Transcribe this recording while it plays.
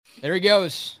There he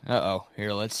goes. Uh-oh.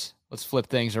 Here, let's flip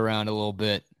things around a little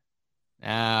bit.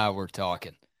 We're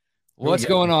talking. What's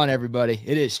going on, everybody?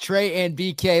 It is Trey and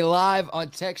BK live on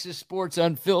Texas Sports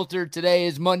Unfiltered. Today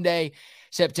is Monday,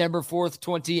 September 4th,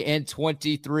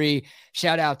 2023.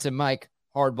 Shout out to Mike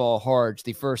Hardball Harge.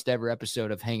 The first ever episode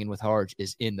of Hanging with Harge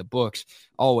is in the books.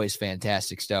 Always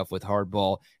fantastic stuff with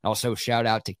Hardball. Also, shout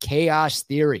out to Chaos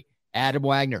Theory, Adam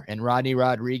Wagner and Rodney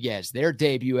Rodriguez. Their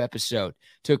debut episode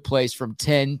took place from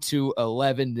 10 to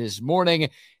 11 this morning.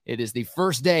 It is the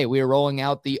first day we are rolling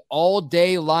out the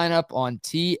all-day lineup on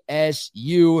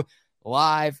TSU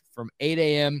live from 8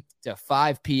 a.m. to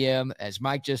 5 p.m. As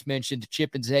Mike just mentioned,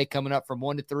 Chip and Zay coming up from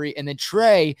 1 to 3. And then,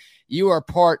 Trey, you are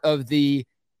part of the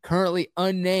currently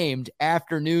unnamed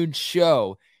afternoon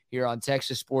show here on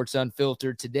Texas Sports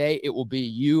Unfiltered. Today, it will be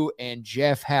you and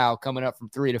Jeff Howe coming up from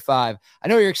 3 to 5. I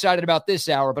know you're excited about this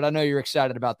hour, but I know you're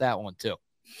excited about that one too.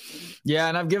 Yeah,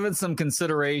 and I've given some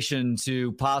consideration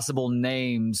to possible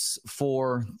names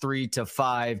for 3 to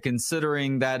 5,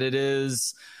 considering that it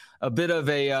is a bit of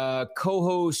a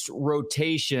co-host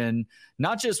rotation,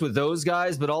 not just with those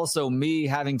guys, but also me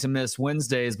having to miss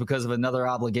Wednesdays because of another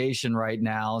obligation right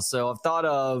now. So I've thought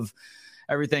of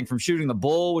everything from Shooting the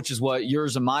Bull, which is what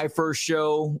yours and my first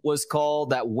show was called,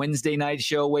 that Wednesday night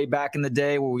show way back in the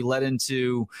day where we led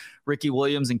into Ricky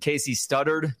Williams and Casey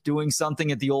Studdard doing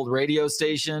something at the old radio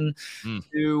station,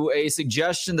 to a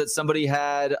suggestion that somebody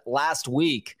had last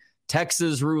week,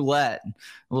 Texas roulette,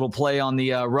 a little play on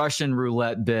the Russian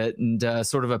roulette bit and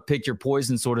sort of a pick your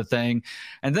poison sort of thing.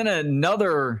 And then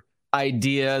another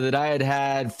idea that I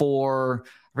had for,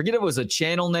 I forget if it was a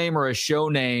channel name or a show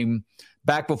name,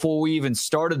 back before we even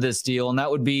started this deal, and that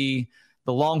would be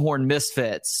the Longhorn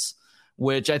Misfits,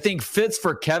 which I think fits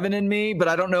for Kevin and me, but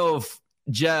I don't know if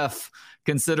Jeff,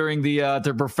 considering the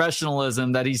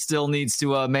professionalism that he still needs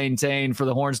to maintain for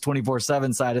the Horns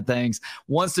 24/7 side of things,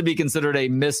 wants to be considered a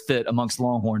misfit amongst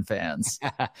Longhorn fans.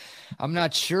 I'm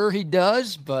not sure he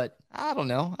does, but I don't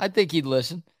know. I think he'd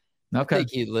listen. Okay. I think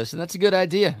he'd listen. That's a good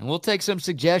idea. And we'll take some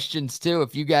suggestions, too,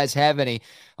 if you guys have any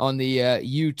on the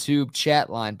YouTube chat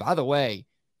line. By the way,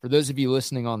 for those of you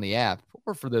listening on the app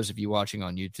or for those of you watching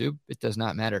on YouTube, it does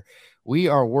not matter. We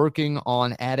are working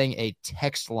on adding a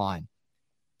text line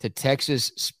to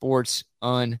Texas Sports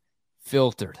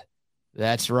Unfiltered.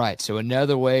 That's right. So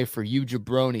another way for you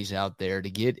jabronis out there to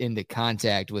get into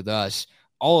contact with us,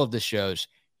 all of the shows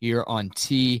here on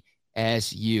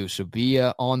TSU. So be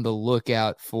on the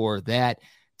lookout for that.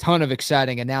 Ton of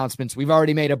exciting announcements. We've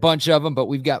already made a bunch of them, but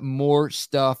we've got more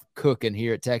stuff cooking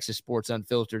here at Texas Sports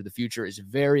Unfiltered. The future is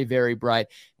very, very bright.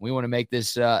 We want to make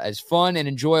this as fun and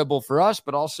enjoyable for us,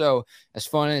 but also as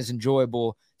fun and as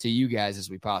enjoyable to you guys as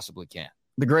we possibly can.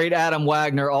 The great Adam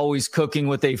Wagner always cooking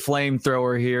with a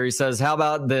flamethrower here. He says, how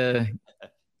about the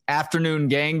afternoon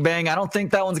gangbang? I don't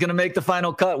think that one's going to make the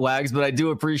final cut, Wags, but I do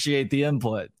appreciate the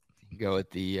input. Go with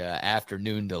the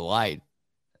afternoon delight.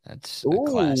 That's a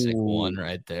classic one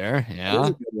right there. Yeah.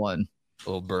 A good one.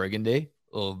 Little burgundy.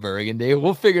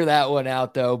 We'll figure that one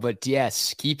out, though. But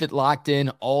yes, keep it locked in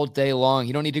all day long.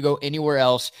 You don't need to go anywhere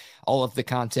else. All of the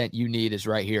content you need is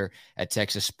right here at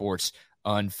Texas Sports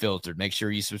Unfiltered. Make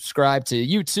sure you subscribe to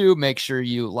YouTube. Make sure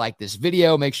you like this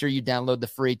video. Make sure you download the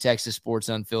free Texas Sports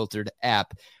Unfiltered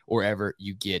app wherever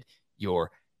you get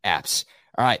your apps.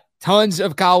 All right, tons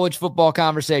of college football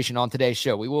conversation on today's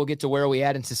show. We will get to where we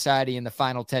at in society in the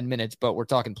final 10 minutes, but we're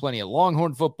talking plenty of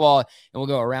Longhorn football, and we'll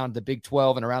go around the Big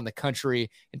 12 and around the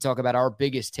country and talk about our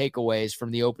biggest takeaways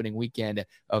from the opening weekend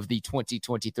of the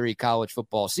 2023 college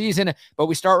football season. But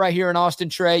we start right here in Austin.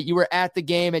 Trey, you were at the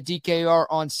game at DKR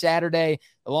on Saturday.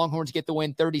 The Longhorns get the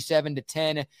win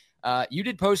 37-10. You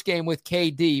did post-game with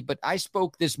KD, but I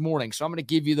spoke this morning, so I'm going to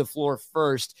give you the floor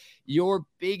first. Your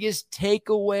biggest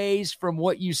takeaways from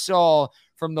what you saw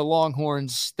from the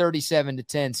Longhorns'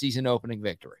 37-10 season opening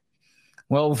victory.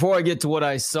 Well, before I get to what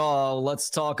I saw, let's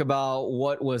talk about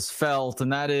what was felt,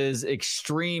 and that is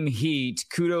extreme heat.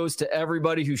 Kudos to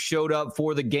everybody who showed up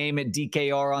for the game at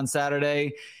DKR on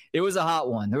Saturday. It was a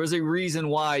hot one. There was a reason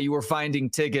why you were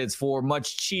finding tickets for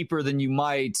much cheaper than you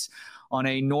might on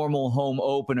a normal home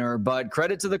opener, but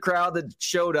credit to the crowd that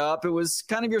showed up. It was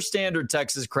kind of your standard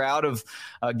Texas crowd of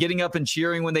getting up and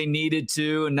cheering when they needed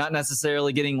to and not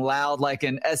necessarily getting loud like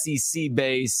an SEC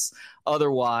base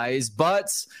otherwise,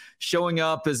 but showing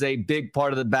up is a big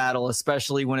part of the battle,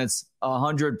 especially when it's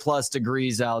 100+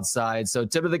 degrees outside. So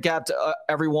tip of the cap to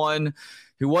everyone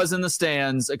who was in the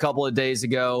stands a couple of days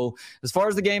ago. As far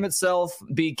as the game itself,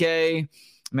 BK,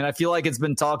 I mean, I feel like it's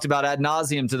been talked about ad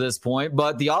nauseum to this point,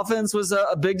 but the offense was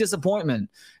a big disappointment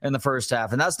in the first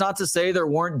half. And that's not to say there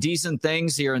weren't decent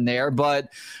things here and there,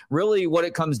 but really what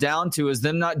it comes down to is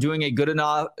them not doing a good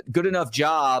enough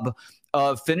job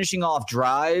of finishing off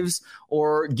drives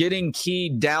or getting key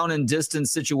down and distance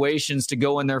situations to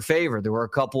go in their favor. There were a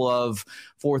couple of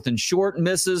 4th and short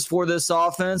misses for this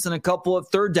offense and a couple of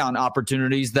 3rd down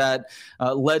opportunities that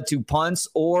led to punts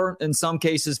or, in some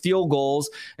cases, field goals.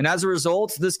 And as a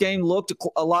result, this game looked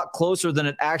a lot closer than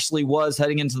it actually was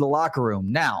heading into the locker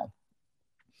room. Now,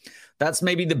 that's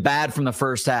maybe the bad from the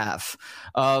first half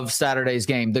of Saturday's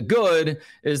game. The good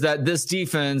is that this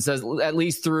defense, at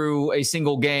least through a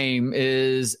single game,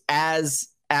 is as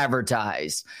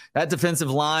advertised. That defensive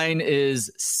line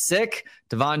is sick.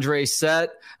 Devondre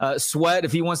Sweat,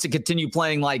 if he wants to continue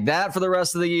playing like that for the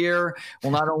rest of the year,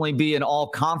 will not only be an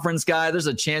all-conference guy, there's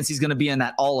a chance he's going to be in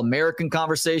that all-American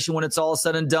conversation when it's all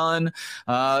said and done.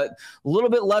 A little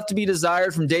bit left to be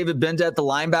desired from David Benda at the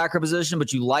linebacker position,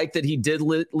 but you like that he did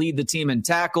lead the team in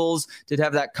tackles, did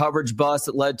have that coverage bust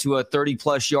that led to a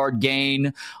 30-plus yard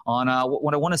gain on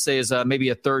what I want to say is maybe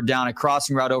a 3rd down, a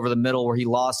crossing route over the middle where he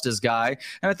lost his guy.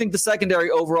 And I think the secondary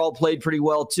overall played pretty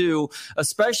well too,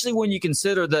 especially when you consider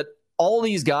that all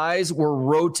these guys were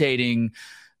rotating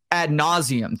ad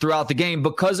nauseum throughout the game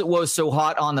because it was so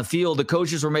hot on the field. The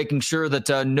coaches were making sure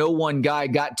that no one guy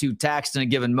got too taxed in a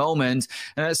given moment.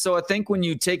 And so I think when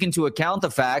you take into account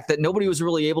the fact that nobody was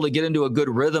really able to get into a good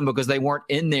rhythm because they weren't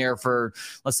in there for,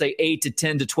 let's say, 8 to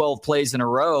 10 to 12 plays in a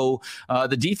row,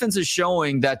 the defense is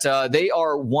showing that they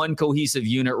are one cohesive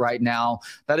unit right now.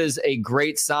 That is a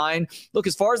great sign. Look,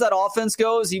 as far as that offense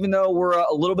goes, even though we're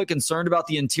a little bit concerned about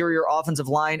the interior offensive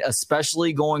line,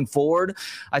 especially going forward,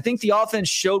 I think the offense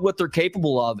showed what they're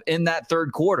capable of in that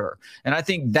 3rd quarter. And I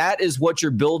think that is what you're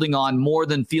building on more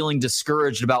than feeling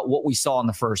discouraged about what we saw in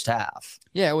the first half.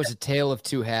 Yeah, it was a tale of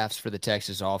 2 halves for the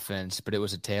Texas offense, but it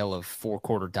was a tale of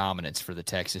 4-quarter dominance for the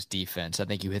Texas defense. I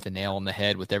think you hit the nail on the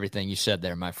head with everything you said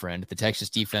there, my friend. The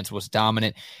Texas defense was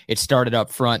dominant. It started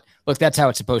up front. Look, that's how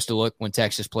it's supposed to look when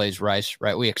Texas plays Rice,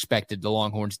 right? We expected the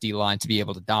Longhorns D-line to be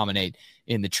able to dominate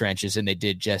in the trenches, and they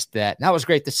did just that. And that was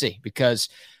great to see because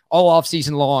all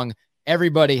offseason long,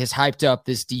 everybody has hyped up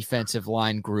this defensive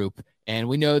line group, and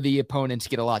we know the opponents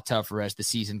get a lot tougher as the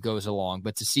season goes along,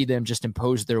 but to see them just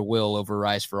impose their will over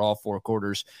Rice for all 4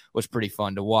 quarters was pretty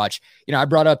fun to watch. You know, I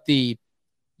brought up the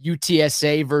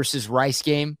UTSA versus Rice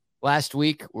game last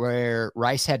week where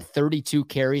Rice had 32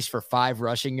 carries for 5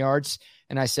 rushing yards,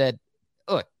 and I said,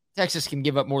 look, Texas can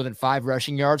give up more than 5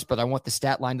 rushing yards, but I want the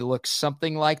stat line to look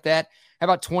something like that. How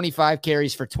about 25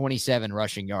 carries for 27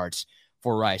 rushing yards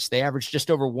for Rice? They averaged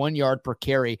just over 1 yard per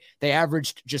carry. They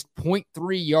averaged just 0.3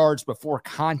 yards before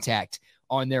contact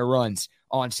on their runs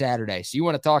on Saturday. So you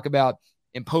want to talk about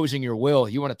imposing your will.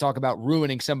 You want to talk about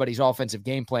ruining somebody's offensive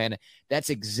game plan.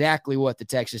 That's exactly what the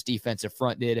Texas defensive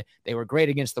front did. They were great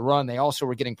against the run. They also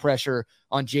were getting pressure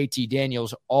on JT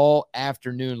Daniels all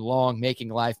afternoon long, making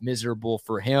life miserable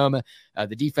for him.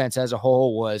 The defense as a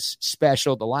whole was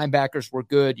special. The linebackers were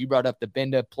good. You brought up the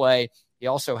Benda play. He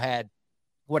also had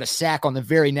a sack on the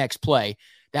very next play.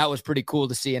 That was pretty cool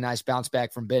to see a nice bounce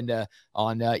back from Benda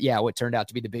on, what turned out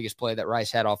to be the biggest play that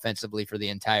Rice had offensively for the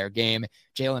entire game.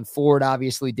 Jalen Ford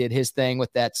obviously did his thing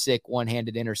with that sick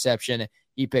one-handed interception.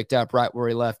 He picked up right where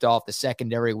he left off. The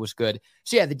secondary was good.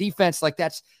 So, yeah, the defense, like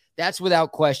that's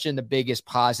without question the biggest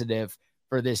positive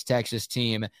for this Texas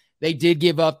team. They did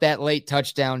give up that late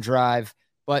touchdown drive,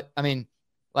 but, I mean,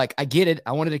 like, I get it.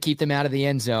 I wanted to keep them out of the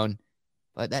end zone.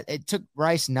 But it took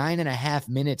Rice 9.5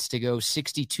 minutes to go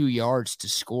 62 yards to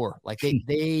score. Like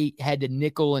they had to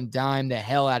nickel and dime the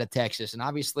hell out of Texas. And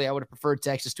obviously I would have preferred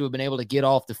Texas to have been able to get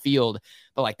off the field.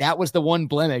 But like that was the one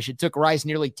blemish. It took Rice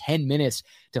nearly 10 minutes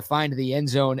to find the end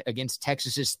zone against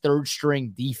Texas's 3rd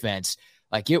string defense.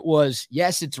 Like it was,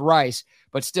 yes, it's Rice,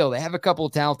 but still they have a couple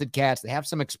of talented cats. They have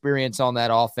some experience on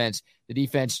that offense. The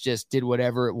defense just did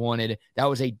whatever it wanted. That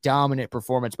was a dominant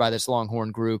performance by this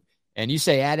Longhorn group. And you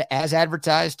say as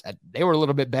advertised, they were a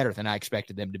little bit better than I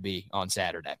expected them to be on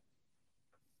Saturday.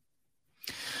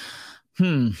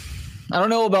 I don't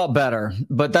know about better,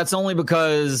 but that's only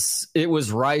because it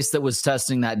was Rice that was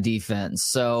testing that defense.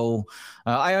 So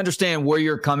I understand where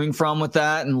you're coming from with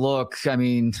that. And look, I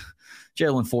mean,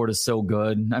 Jalen Ford is so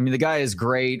good. I mean, the guy is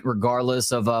great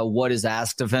regardless of what is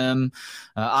asked of him.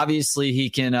 Obviously, he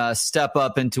can step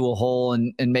up into a hole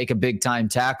and make a big-time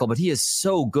tackle, but he is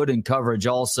so good in coverage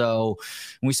also.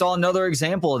 And we saw another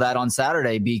example of that on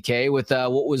Saturday, BK, with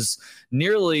what was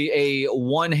nearly a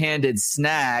one-handed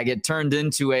snag. It turned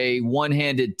into a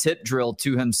one-handed tip drill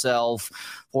to himself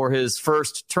for his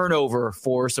first turnover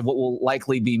force of what will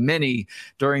likely be many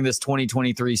during this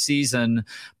 2023 season.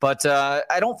 But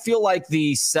I don't feel like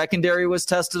the secondary was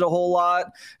tested a whole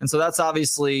lot. And so that's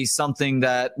obviously something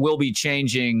that will be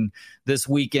changing this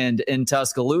weekend in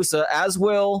Tuscaloosa, as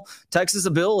will Texas'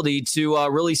 ability to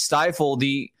really stifle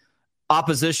the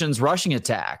opposition's rushing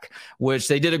attack, which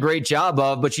they did a great job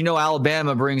of. But,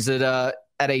 Alabama brings it at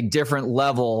a different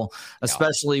level,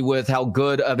 especially with how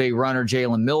good of a runner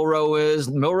Jalen Milroe is.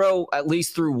 Milroe, at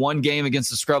least through one game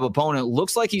against a scrub opponent,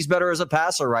 looks like he's better as a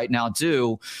passer right now,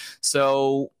 too.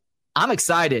 So I'm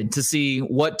excited to see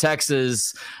what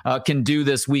Texas can do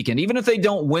this weekend, even if they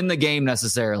don't win the game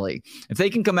necessarily. If they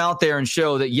can come out there and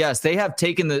show that, yes, they have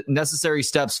taken the necessary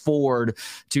steps forward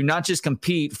to not just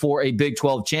compete for a Big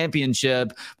 12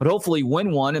 championship, but hopefully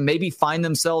win one and maybe find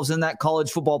themselves in that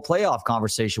college football playoff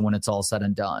conversation when it's all said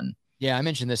and done. Yeah, I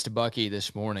mentioned this to Bucky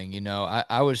this morning.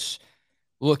 I was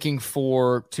looking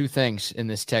for two things in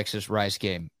this Texas-Rice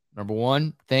game. Number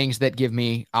one, things that give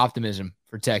me optimism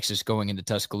for Texas going into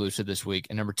Tuscaloosa this week.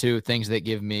 And number two, things that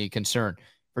give me concern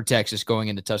for Texas going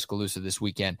into Tuscaloosa this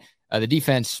weekend. The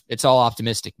defense, it's all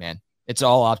optimistic, man. It's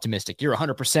all optimistic. You're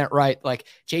 100% right. Like,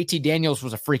 JT Daniels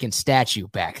was a freaking statue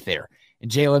back there.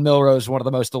 And Jalen Milroe is one of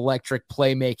the most electric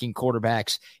playmaking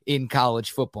quarterbacks in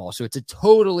college football. So it's a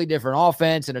totally different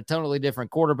offense and a totally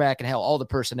different quarterback. And hell, all the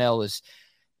personnel is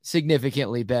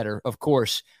significantly better, of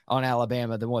course, on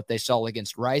Alabama than what they saw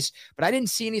against Rice. But I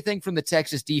didn't see anything from the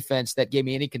Texas defense that gave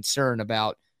me any concern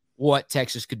about what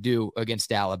Texas could do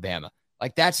against Alabama.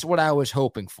 Like, that's what I was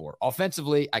hoping for.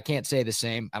 Offensively, I can't say the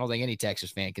same. I don't think any Texas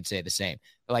fan can say the same.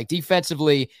 But, like,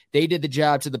 defensively, they did the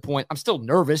job to the point. I'm still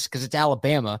nervous because it's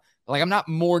Alabama. But, like, I'm not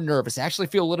more nervous. I actually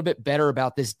feel a little bit better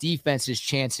about this defense's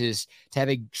chances to have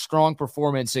a strong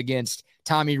performance against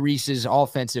Tommy Rees's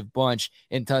offensive bunch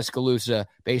in Tuscaloosa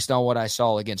based on what I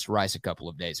saw against Rice a couple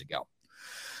of days ago.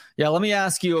 Yeah, let me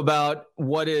ask you about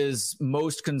what is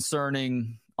most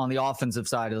concerning on the offensive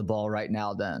side of the ball right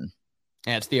now then.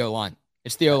 Yeah, it's the O-line.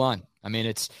 It's the O-line. I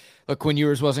mean, Quinn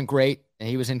Ewers wasn't great, and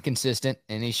he was inconsistent,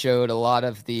 and he showed a lot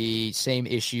of the same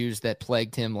issues that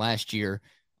plagued him last year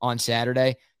on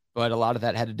Saturday, but a lot of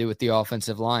that had to do with the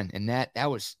offensive line, and that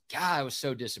was, God, it was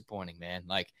so disappointing, man.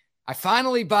 Like, I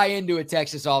finally buy into a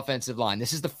Texas offensive line.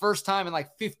 This is the first time in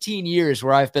like 15 years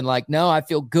where I've been like, no, I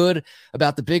feel good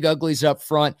about the big uglies up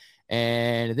front,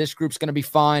 and this group's going to be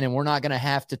fine, and we're not going to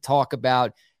have to talk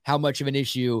about how much of an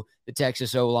issue the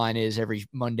Texas O-line is every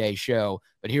Monday show.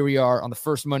 But here we are on the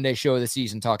first Monday show of the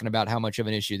season talking about how much of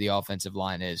an issue the offensive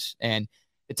line is. And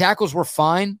the tackles were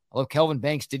fine, although Kelvin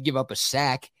Banks did give up a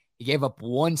sack. He gave up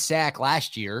one sack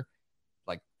last year,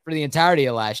 like for the entirety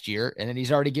of last year, and then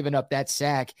he's already given up that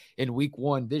sack in week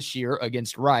one this year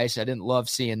against Rice. I didn't love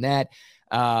seeing that.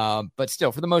 But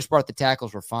still, for the most part, the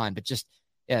tackles were fine. But just,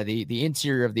 yeah, the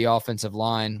interior of the offensive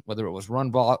line, whether it was run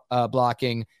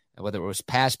blocking, whether it was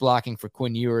pass blocking for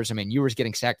Quinn Ewers. I mean, Ewers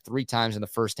getting sacked 3 times in the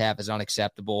first half is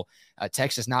unacceptable.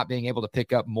 Texas not being able to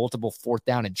pick up multiple fourth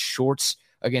down and shorts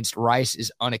against Rice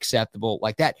is unacceptable.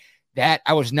 Like that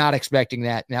I was not expecting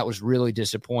that, and that was really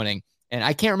disappointing. And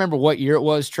I can't remember what year it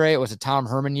was, Trey. It was a Tom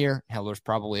Herman year. Hell, there's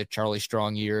probably a Charlie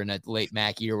Strong year and a late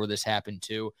Mack year where this happened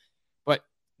too. But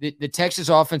the Texas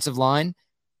offensive line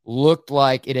looked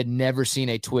like it had never seen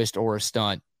a twist or a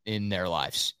stunt in their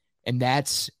lives. And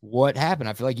that's what happened.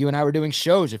 I feel like you and I were doing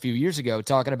shows a few years ago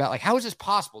talking about, like, how is this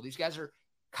possible? These guys are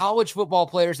college football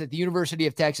players at the University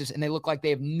of Texas, and they look like they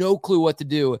have no clue what to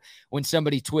do when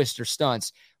somebody twists or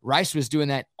stunts. Rice was doing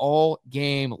that all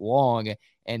game long,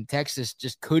 and Texas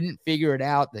just couldn't figure it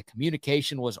out. The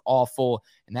communication was awful,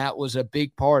 and that was a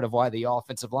big part of why the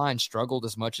offensive line struggled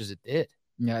as much as it did.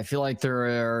 Yeah, I feel like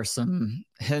there are some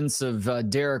hints of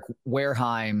Derek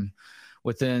Wareheim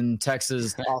within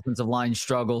Texas offensive line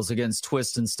struggles against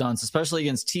twists and stunts, especially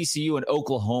against TCU and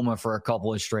Oklahoma for a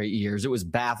couple of straight years. It was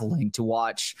baffling to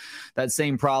watch that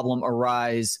same problem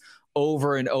arise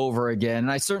over and over again.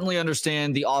 And I certainly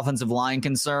understand the offensive line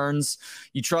concerns.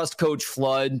 You trust Coach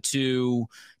Flood to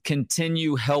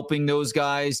continue helping those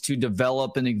guys to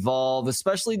develop and evolve,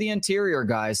 especially the interior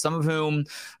guys, some of whom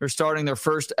are starting their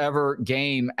first ever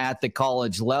game at the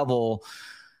college level.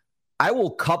 I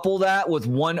will couple that with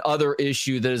one other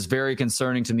issue that is very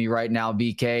concerning to me right now,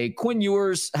 BK. Quinn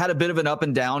Ewers had a bit of an up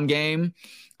and down game.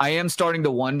 I am starting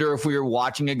to wonder if we were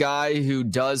watching a guy who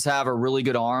does have a really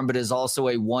good arm, but is also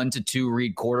a 1-2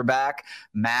 read quarterback,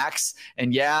 max.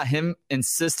 And yeah, him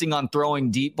insisting on throwing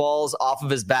deep balls off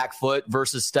of his back foot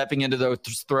versus stepping into those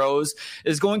throws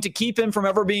is going to keep him from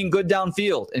ever being good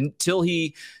downfield until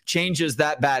he changes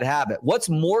that bad habit. What's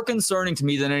more concerning to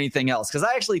me than anything else, because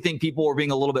I actually think people were being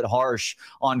a little bit harsh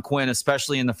on Quinn,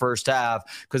 especially in the first half,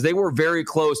 because they were very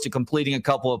close to completing a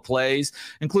couple of plays,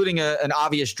 including an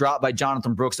obvious drop by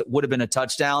Jonathan Brooks that would have been a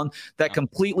touchdown that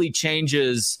completely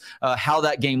changes how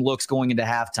that game looks going into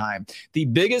halftime. The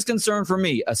biggest concern for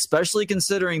me, especially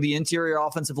considering the interior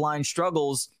offensive line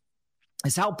struggles,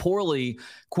 is how poorly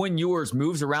Quinn Ewers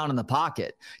moves around in the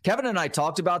pocket. Kevin and I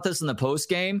talked about this in the post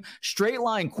game. Straight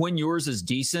line Quinn Ewers is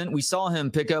decent. We saw him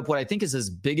pick up what I think is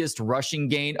his biggest rushing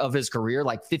gain of his career,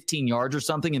 like 15 yards or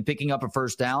something, and picking up a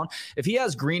first down. If he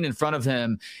has Green in front of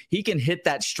him, he can hit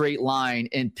that straight line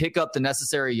and pick up the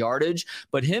necessary yardage.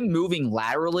 But him moving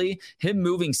laterally, him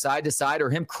moving side to side, or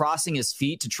him crossing his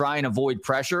feet to try and avoid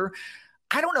pressure,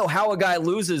 I don't know how a guy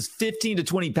loses 15 to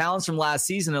 20 pounds from last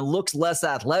season and looks less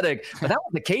athletic, but that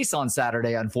was the case on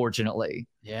Saturday, unfortunately.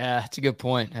 Yeah, it's a good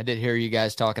point. I did hear you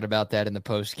guys talking about that in the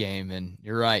post game, and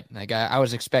you're right. Like I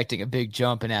was expecting a big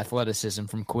jump in athleticism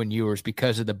from Quinn Ewers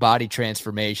because of the body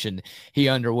transformation he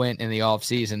underwent in the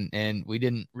offseason, and we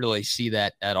didn't really see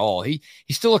that at all. He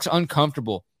still looks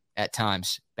uncomfortable at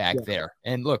times back there.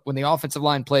 And look, when the offensive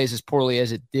line plays as poorly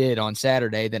as it did on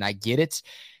Saturday, then I get it.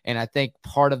 And I think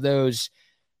part of those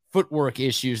footwork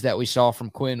issues that we saw from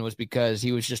Quinn was because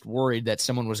he was just worried that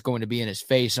someone was going to be in his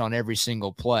face on every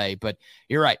single play. But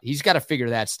you're right. He's got to figure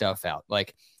that stuff out.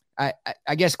 Like,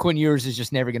 I guess Quinn Ewers is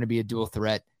just never going to be a dual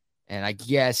threat. And I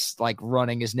guess like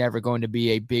running is never going to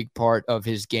be a big part of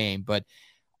his game. But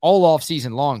all off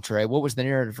season long, Trey, what was the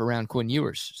narrative around Quinn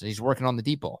Ewers? So he's working on the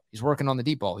deep ball. He's working on the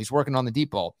deep ball. He's working on the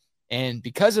deep ball. And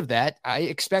because of that, I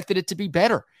expected it to be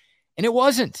better. And it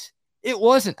wasn't. It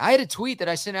wasn't. I had a tweet that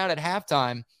I sent out at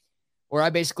halftime where I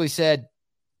basically said,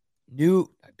 new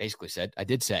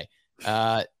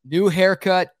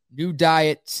haircut, new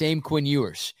diet, same Quinn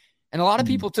Ewers. And a lot of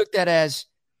people took that as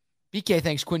BK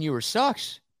thinks Quinn Ewers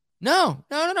sucks. No.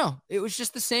 It was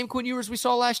just the same Quinn Ewers we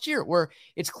saw last year, where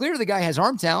it's clear the guy has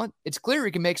arm talent. It's clear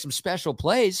he can make some special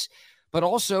plays, but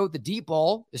also the deep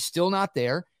ball is still not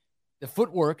there. The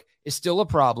footwork is still a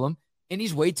problem, and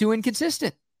he's way too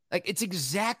inconsistent. Like, it's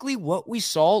exactly what we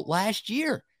saw last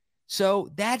year. So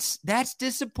that's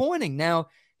disappointing. Now,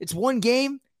 it's one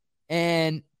game,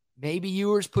 and maybe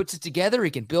Ewers puts it together.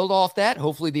 He can build off that.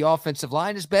 Hopefully the offensive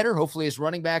line is better. Hopefully his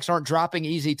running backs aren't dropping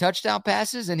easy touchdown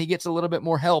passes, and he gets a little bit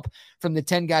more help from the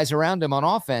 10 guys around him on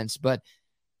offense. But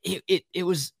it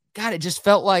was, God, it just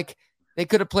felt like they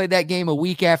could have played that game a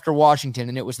week after Washington,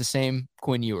 and it was the same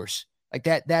Quinn Ewers. Like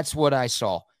that's what I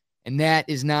saw. And that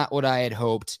is not what I had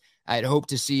hoped. I had hoped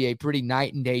to see a pretty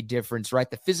night and day difference, right?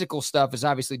 The physical stuff is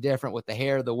obviously different with the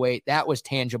hair, the weight. That was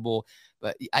tangible,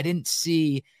 but I didn't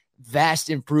see vast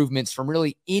improvements from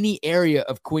really any area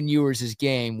of Quinn Ewers'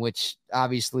 game, which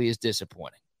obviously is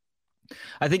disappointing.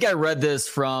 I think I read this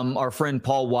from our friend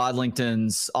Paul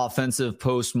Wadlington's offensive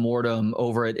post-mortem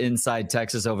over at Inside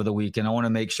Texas over the weekend. I want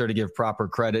to make sure to give proper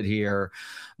credit here,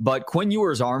 but Quinn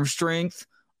Ewers' arm strength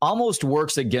almost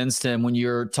works against him when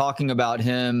you're talking about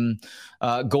him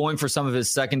going for some of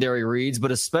his secondary reads, but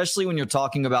especially when you're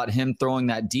talking about him throwing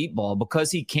that deep ball,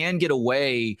 because he can get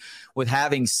away with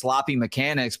having sloppy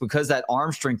mechanics because that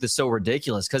arm strength is so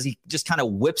ridiculous, because he just kind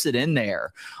of whips it in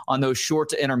there on those short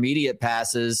to intermediate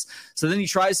passes. So then he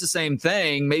tries the same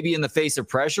thing, maybe in the face of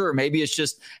pressure, or maybe it's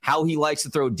just how he likes to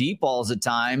throw deep balls at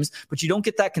times, but you don't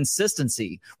get that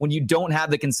consistency when you don't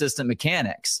have the consistent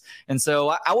mechanics. And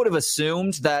so I would have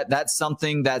assumed that that's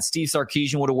something that Steve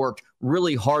Sarkisian would have worked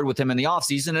really hard with him in the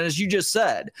offseason. And as you just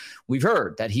said, we've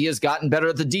heard that he has gotten better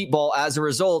at the deep ball as a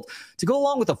result, to go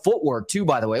along with the footwork too,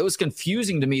 by the way. It was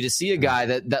confusing to me to see a guy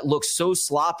that looks so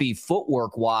sloppy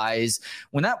footwork wise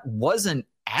when that wasn't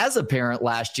as apparent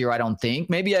last year, I don't think.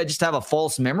 Maybe I just have a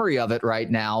false memory of it right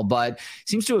now, but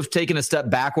seems to have taken a step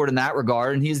backward in that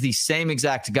regard. And he's the same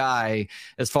exact guy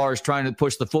as far as trying to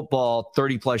push the football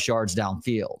 30 plus yards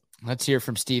downfield. Let's hear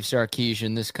from Steve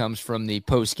Sarkisian. This comes from the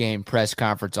post-game press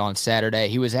conference on Saturday.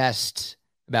 He was asked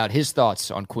about his thoughts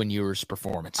on Quinn Ewers'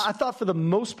 performance. I thought for the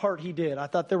most part he did. I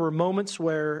thought there were moments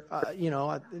where, I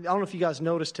don't know if you guys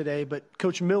noticed today, but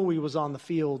Coach Milwee was on the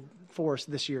field for us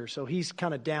this year. So he's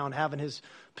kind of down having his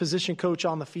position coach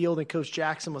on the field, and Coach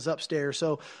Jackson was upstairs.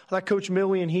 So I thought Coach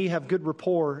Milwee and he have good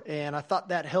rapport, and I thought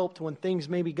that helped when things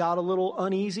maybe got a little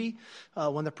uneasy,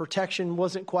 when the protection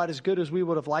wasn't quite as good as we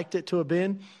would have liked it to have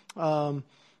been.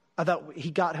 I I thought he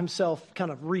got himself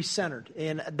kind of recentered.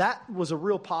 And that was a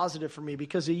real positive for me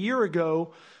because a year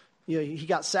ago, he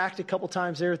got sacked a couple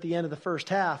times there at the end of the first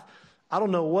half. I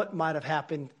don't know what might have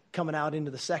happened coming out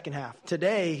into the second half.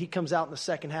 Today, he comes out in the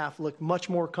second half, looked much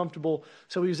more comfortable.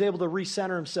 So he was able to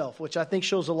recenter himself, which I think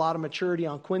shows a lot of maturity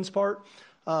on Quinn's part.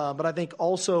 But I think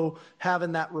also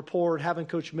having that rapport, having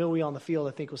Coach Milwee on the field,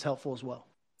 I think was helpful as well.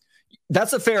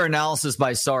 That's a fair analysis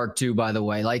by Sark too, by the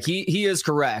way. Like he is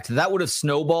correct. That would have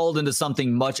snowballed into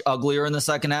something much uglier in the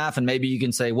second half. And maybe you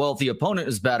can say, well, if the opponent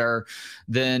is better,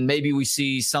 then maybe we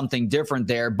see something different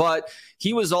there. But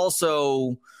he was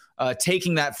also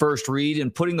taking that first read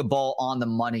and putting the ball on the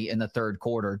money in the third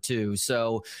quarter too.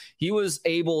 So he was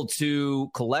able to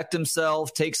collect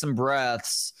himself, take some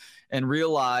breaths, and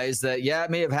realize that, yeah, it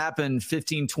may have happened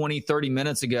 15, 20, 30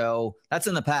 minutes ago. That's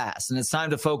in the past, and it's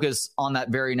time to focus on that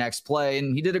very next play,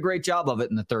 and he did a great job of it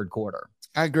in the third quarter.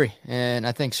 I agree, and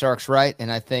I think Sark's right,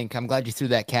 and I think I'm glad you threw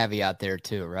that caveat there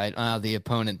too, right? The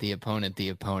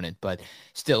opponent. But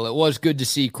still, it was good to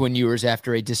see Quinn Ewers,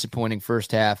 after a disappointing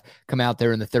first half, come out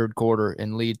there in the third quarter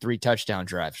and lead 3 touchdown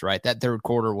drives, right? That third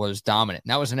quarter was dominant.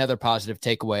 And that was another positive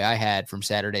takeaway I had from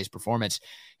Saturday's performance.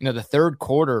 The third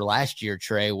quarter last year,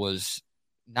 Trey, was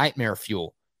nightmare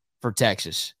fuel for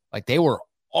Texas. Like, they were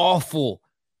awful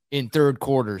in third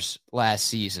quarters last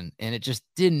season, and it just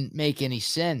didn't make any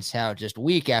sense how just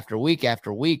week after week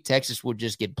after week, Texas would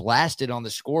just get blasted on the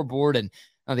scoreboard, and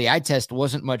the eye test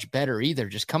wasn't much better either.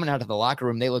 Just coming out of the locker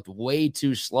room, they looked way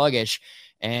too sluggish,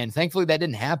 and thankfully that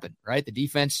didn't happen, right? The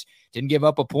defense didn't give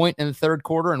up a point in the third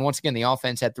quarter, and once again, the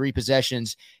offense had 3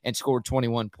 possessions and scored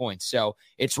 21 points. So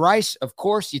it's Rice. Of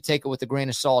course, you take it with a grain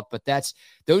of salt, but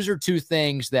those are 2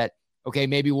 things that, okay,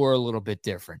 maybe were a little bit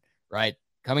different, right?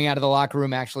 Coming out of the locker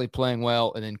room, actually playing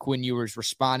well, and then Quinn Ewers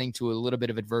responding to a little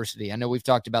bit of adversity. I know we've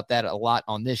talked about that a lot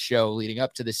on this show leading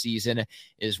up to the season,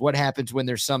 is what happens when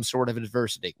there's some sort of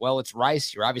adversity. Well, it's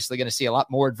Rice. You're obviously going to see a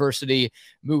lot more adversity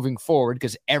moving forward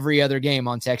because every other game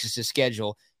on Texas's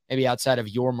schedule, maybe outside of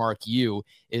your Mark U,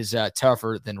 is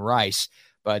tougher than Rice.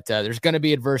 But there's going to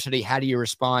be adversity. How do you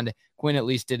respond? Quinn at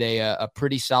least did a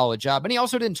pretty solid job, and he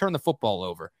also didn't turn the football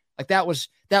over. Like, that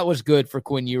was good for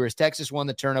Quinn Ewers. Texas won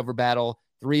the turnover battle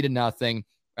 3-0.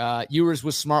 Ewers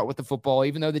was smart with the football,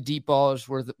 even though the deep balls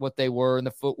were what they were and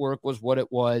the footwork was what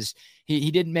it was. He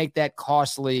didn't make that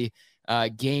costly,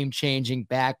 game-changing,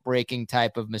 back-breaking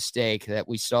type of mistake that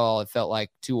we saw, it felt like,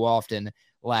 too often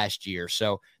last year.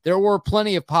 So there were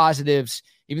plenty of positives,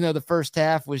 even though the first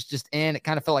half was and it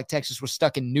kind of felt like Texas was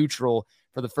stuck in neutral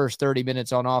for the first 30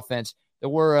 minutes on offense. There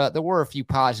were a few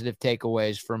positive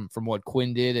takeaways from what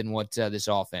Quinn did and what this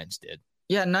offense did.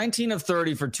 Yeah, 19 of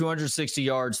 30 for 260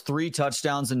 yards, 3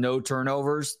 touchdowns and no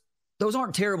turnovers. Those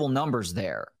aren't terrible numbers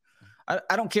there.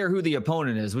 I don't care who the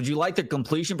opponent is. Would you like the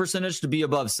completion percentage to be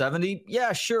above 70?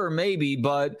 Yeah, sure, maybe.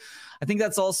 But I think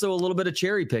that's also a little bit of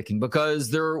cherry picking because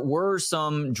there were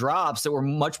some drops that were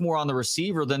much more on the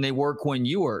receiver than they were Quinn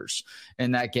Ewers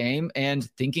in that game. And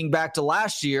thinking back to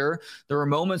last year, there were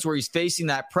moments where he's facing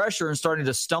that pressure and starting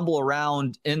to stumble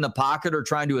around in the pocket or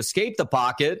trying to escape the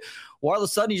pocket. Or all of a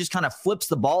sudden, he just kind of flips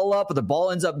the ball up, or the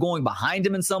ball ends up going behind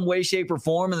him in some way, shape, or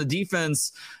form, and the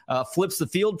defense flips the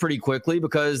field pretty quickly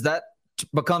because that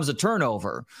becomes a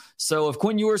turnover. So if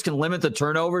Quinn Ewers can limit the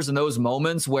turnovers in those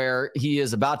moments where he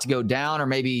is about to go down or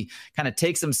maybe kind of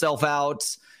takes himself out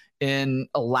in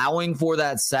allowing for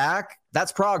that sack,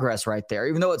 that's progress right there.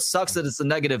 Even though it sucks that it's a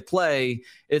negative play,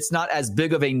 it's not as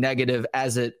big of a negative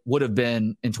as it would have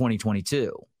been in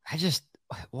 2022.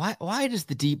 Why does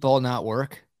the deep ball not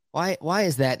work? Why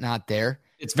is that not there?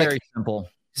 It's very simple.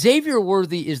 Xavier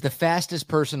Worthy is the fastest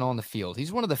person on the field.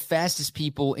 He's one of the fastest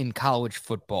people in college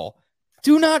football.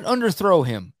 Do not underthrow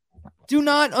him. Do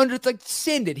not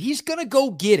send it. He's going to go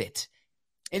get it.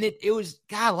 And it was,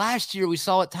 God, last year we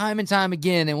saw it time and time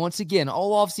again. And once again,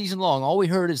 all off season long, all we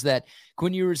heard is that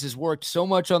Quinn Ewers has worked so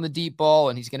much on the deep ball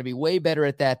and he's going to be way better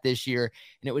at that this year.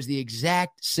 And it was the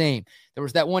exact same. There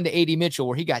was that one to A.D. Mitchell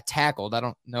where he got tackled. I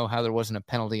don't know how there wasn't a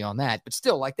penalty on that, but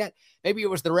still like that. Maybe it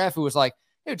was the ref who was like,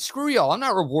 dude, screw y'all. I'm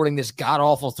not rewarding this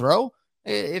god-awful throw.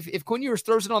 If Quinn Ewers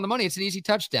throws it on the money, it's an easy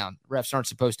touchdown. Refs aren't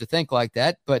supposed to think like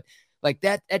that, but like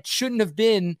that shouldn't have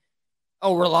been,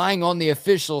 relying on the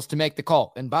officials to make the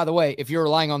call. And by the way, if you're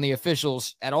relying on the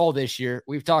officials at all this year,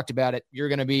 we've talked about it, you're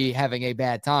going to be having a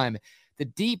bad time. The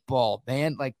deep ball,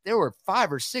 man, like there were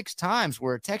 5 or 6 times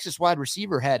where a Texas wide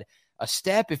receiver had a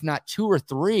step, if not 2 or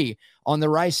 3 on the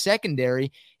Rice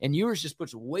secondary, and Ewers just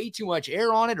puts way too much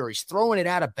air on it, or he's throwing it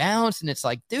out of bounds. And it's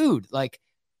like, dude, like,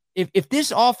 If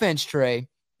this offense, Trey,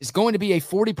 is going to be a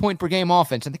 40-point per game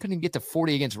offense, and they couldn't even get to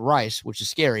 40 against Rice, which is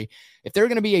scary. If they're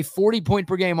going to be a 40-point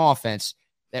per game offense,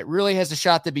 that really has a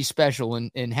shot to be special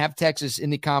and have Texas in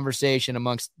the conversation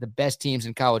amongst the best teams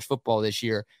in college football this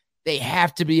year, they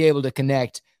have to be able to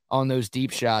connect on those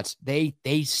deep shots. They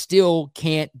still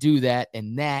can't do that,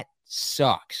 and that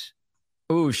sucks.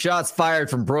 Ooh, shots fired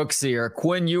from Brooks here.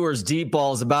 Quinn Ewers' deep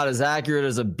ball is about as accurate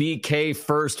as a BK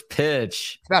first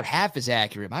pitch. It's about half as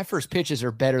accurate. My first pitches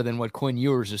are better than what Quinn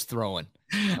Ewers is throwing.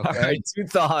 Okay? All right, 2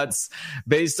 thoughts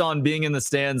based on being in the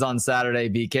stands on Saturday,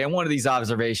 BK. And one of these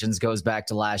observations goes back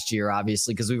to last year,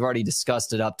 obviously, because we've already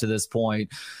discussed it up to this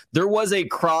point. There was a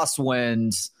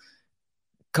crosswind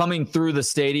coming through the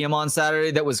stadium on Saturday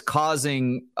that was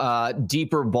causing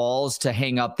deeper balls to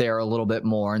hang up there a little bit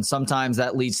more. And sometimes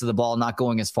that leads to the ball not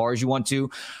going as far as you want to.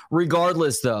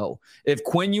 Regardless, though, if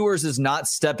Quinn Ewers is not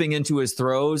stepping into his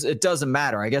throws, it doesn't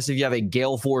matter. I guess if you have a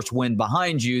gale force wind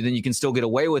behind you, then you can still get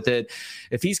away with it.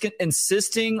 If he's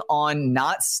insisting on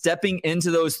not stepping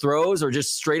into those throws or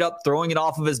just straight up throwing it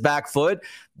off of his back foot,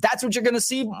 that's what you're going to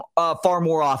see far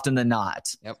more often than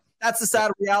not. Yep. That's the sad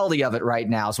reality of it right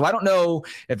now. So I don't know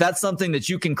if that's something that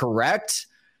you can correct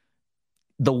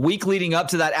the week leading up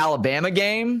to that Alabama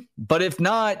game. But if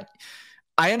not,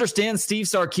 I understand Steve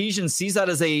Sarkisian sees that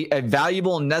as a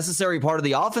valuable and necessary part of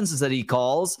the offenses that he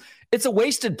calls. It's a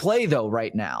wasted play, though,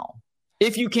 right now,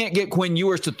 if you can't get Quinn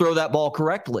Ewers to throw that ball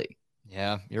correctly.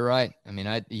 Yeah, you're right. I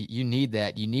mean, you need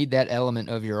that. You need that element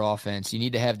of your offense. You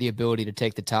need to have the ability to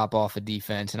take the top off of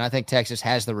defense. And I think Texas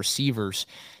has the receivers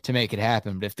to make it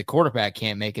happen. But if the quarterback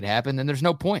can't make it happen, then there's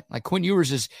no point. Like Quinn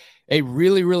Ewers is a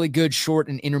really, really good short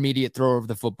and intermediate thrower of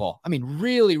the football. I mean,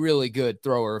 really, really good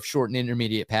thrower of short and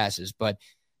intermediate passes. But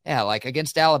yeah, like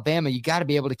against Alabama, you got to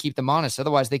be able to keep them honest.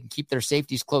 Otherwise, they can keep their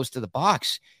safeties close to the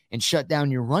box and shut down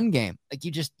your run game. Like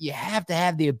you have to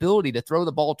have the ability to throw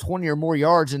the ball 20 or more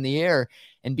yards in the air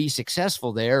and be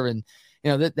successful there. And,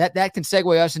 you know, that can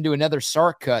segue us into another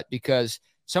Sark cut, because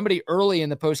somebody early in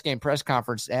the post-game press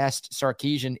conference asked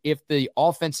Sarkisian if the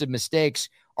offensive mistakes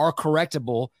are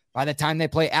correctable by the time they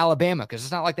play Alabama, because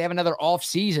it's not like they have another off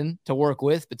season to work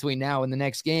with between now and the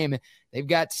next game. They've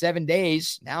got 7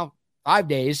 days, now 5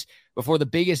 days before the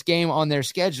biggest game on their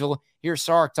schedule. Here's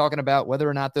Sark talking about whether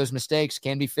or not those mistakes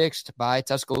can be fixed by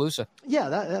Tuscaloosa. Yeah,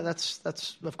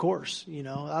 that's of course. You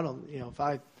know, I don't. You know, if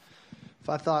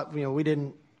I thought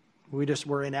we just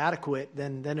were inadequate,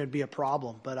 then it'd be a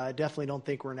problem. But I definitely don't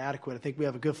think we're inadequate. I think we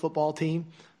have a good football team.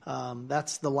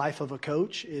 That's the life of a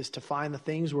coach, is to find the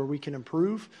things where we can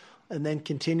improve and then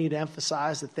continue to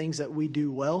emphasize the things that we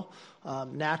do well.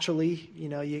 Naturally, you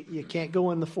know, you can't go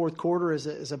in the fourth quarter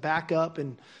as a backup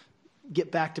and get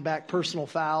back-to-back personal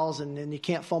fouls, and then you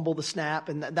can't fumble the snap.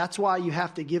 And that's why you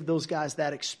have to give those guys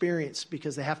that experience,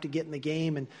 because they have to get in the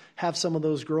game and have some of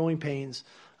those growing pains.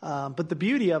 But the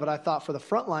beauty of it, I thought, for the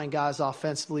frontline guys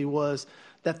offensively was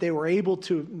that they were able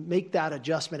to make that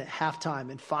adjustment at halftime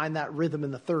and find that rhythm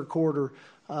in the third quarter,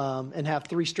 and have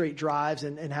 3 straight drives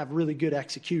and have really good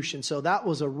execution. So that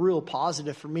was a real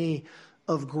positive for me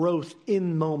of growth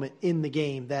in moment in the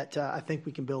game that I think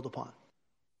we can build upon.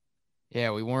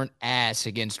 Yeah, we weren't ass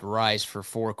against Rice for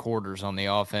 4 quarters on the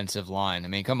offensive line. I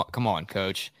mean, come on,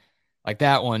 coach. Like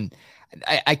that one,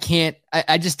 I can't.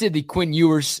 I just did the Quinn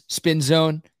Ewers spin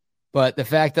zone, but the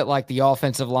fact that like the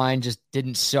offensive line just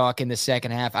didn't suck in the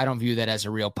second half, I don't view that as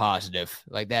a real positive.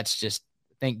 Like that's just,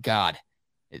 thank God.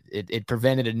 It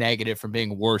prevented a negative from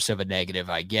being worse of a negative,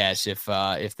 I guess, if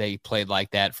they played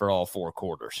like that for all 4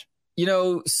 quarters. You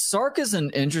know, Sark is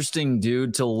an interesting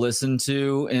dude to listen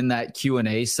to in that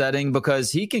Q&A setting,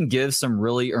 because he can give some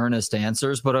really earnest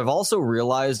answers. But I've also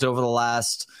realized over the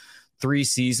last 3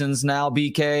 seasons now,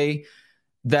 BK,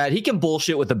 that he can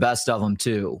bullshit with the best of them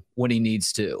too when he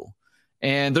needs to.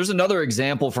 And there's another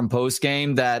example from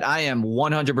postgame that I am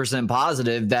 100%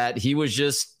 positive that he was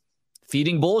just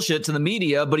feeding bullshit to the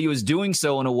media, but he was doing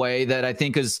so in a way that I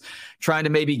think is trying to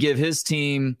maybe give his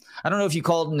team, I don't know if you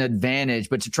call it an advantage,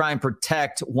 but to try and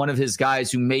protect one of his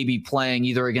guys who may be playing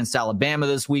either against Alabama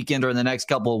this weekend or in the next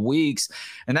couple of weeks.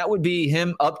 And that would be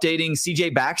him updating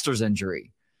CJ Baxter's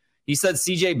injury. He said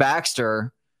CJ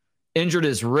Baxter injured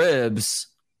his ribs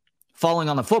falling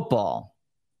on the football.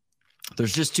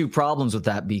 There's just 2 problems with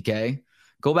that, BK.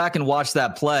 Go back and watch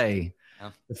that play. Yeah.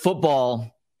 The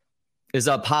football is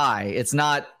up high. It's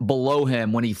not below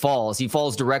him when he falls. He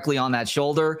falls directly on that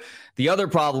shoulder. The other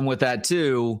problem with that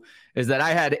too is that I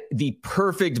had the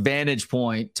perfect vantage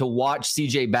point to watch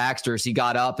CJ Baxter as he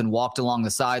got up and walked along the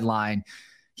sideline.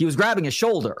 He was grabbing his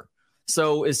shoulder.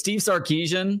 So is Steve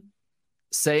Sarkisian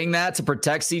saying that to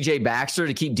protect CJ Baxter,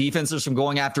 to keep defenses from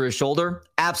going after his shoulder?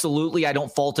 Absolutely. I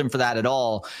don't fault him for that at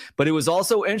all. But it was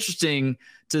also interesting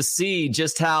to see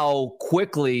just how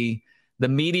quickly the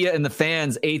media and the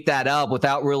fans ate that up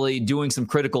without really doing some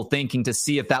critical thinking to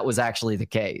see if that was actually the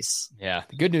case. Yeah.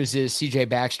 The good news is CJ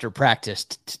Baxter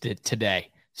practiced today.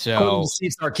 So, according to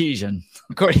Steve Sarkisian.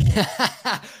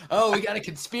 Oh, we got a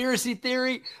conspiracy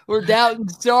theory. We're doubting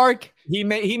Sark. He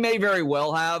may very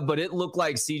well have, but it looked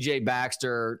like CJ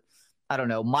Baxter, I don't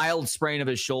know, mild sprain of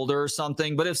his shoulder or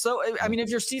something. But if so, I mean, if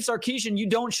you're Steve Sarkisian, you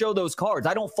don't show those cards.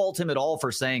 I don't fault him at all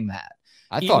for saying that.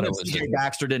 I thought it was CJ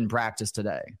Baxter didn't practice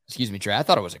today. Excuse me, Trey. I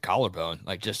thought it was a collarbone.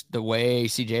 Like just the way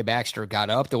CJ Baxter got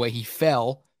up, the way he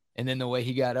fell, and then the way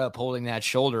he got up holding that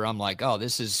shoulder. I'm like, oh,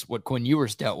 this is what Quinn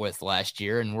Ewers dealt with last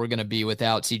year, and we're going to be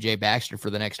without CJ Baxter for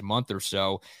the next month or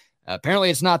so. Apparently,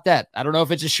 it's not that. I don't know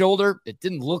if it's a shoulder. It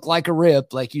didn't look like a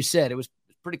rip, like you said. It was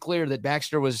pretty clear that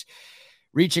Baxter was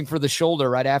reaching for the shoulder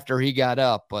right after he got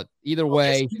up. But either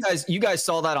way, you guys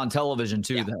saw that on television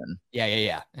too. Yeah. Then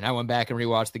Yeah. And I went back and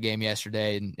rewatched the game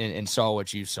yesterday and saw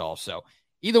what you saw. So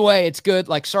either way, it's good.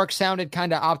 Like Sark sounded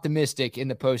kind of optimistic in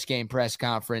the post-game press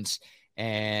conference,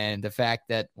 and the fact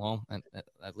that, well,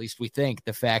 at least we think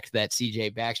the fact that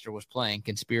CJ Baxter was playing,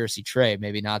 conspiracy Trey,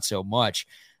 maybe not so much.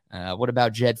 What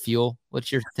about jet fuel?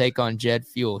 What's your take on jet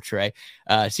fuel, Trey?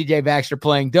 CJ Baxter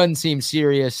playing doesn't seem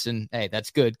serious, and hey,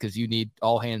 that's good because you need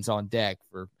all hands on deck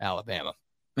for Alabama.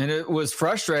 And it was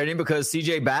frustrating because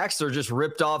CJ Baxter just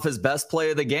ripped off his best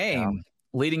play of the game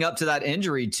leading up to that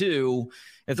injury too.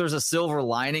 If there's a silver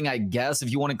lining, I guess, if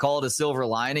you want to call it a silver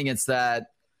lining, it's that,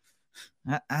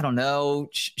 I don't know,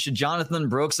 should Jonathan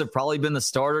Brooks have probably been the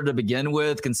starter to begin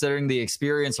with, considering the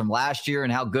experience from last year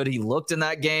and how good he looked in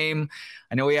that game?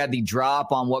 I know he had the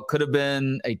drop on what could have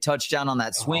been a touchdown on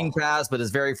that swing pass, but his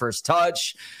very first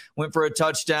touch went for a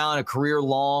touchdown, a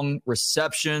career-long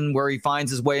reception where he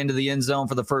finds his way into the end zone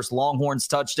for the first Longhorns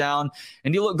touchdown,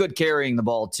 and he looked good carrying the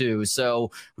ball too. So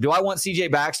do I want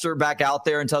CJ Baxter back out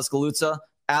there in Tuscaloosa?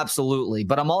 Absolutely.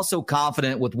 But I'm also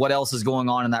confident with what else is going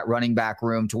on in that running back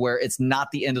room to where it's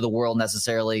not the end of the world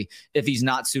necessarily if he's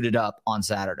not suited up on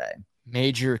Saturday.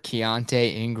 Major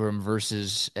Keontae Ingram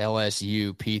versus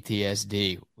LSU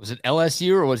PTSD. Was it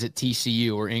LSU or was it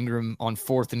TCU where Ingram on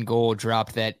 4th and goal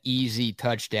dropped that easy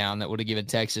touchdown that would have given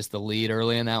Texas the lead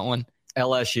early in that one?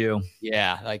 LSU.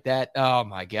 Yeah, like that. Oh,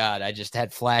 my God. I just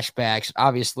had flashbacks.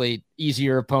 Obviously,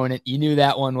 easier opponent. You knew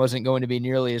that one wasn't going to be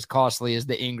nearly as costly as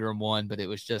the Ingram one, but it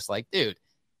was just like, dude,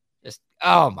 just,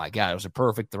 oh, my God. It was a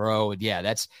perfect throw. And, yeah,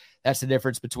 that's the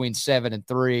difference between 7 and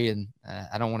 3. And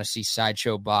I don't want to see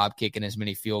Sideshow Bob kicking as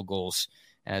many field goals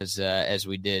as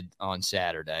we did on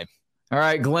Saturday. All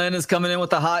right, Glenn is coming in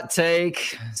with a hot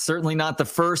take. Certainly not the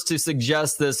first to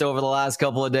suggest this over the last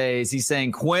couple of days. He's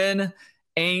saying Quinn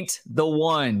ain't the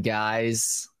one,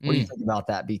 guys. What do you think about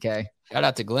that, BK? Shout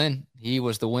out to Glenn. He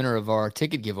was the winner of our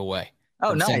ticket giveaway.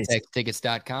 Oh, nice.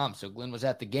 Tickets.com. So Glenn was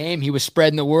at the game. He was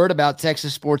spreading the word about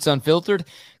Texas Sports Unfiltered.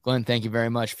 Glenn, thank you very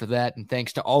much for that. And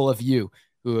thanks to all of you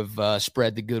who have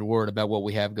spread the good word about what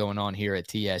we have going on here at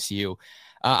TSU.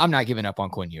 I'm not giving up on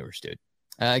Quinn Ewers, dude.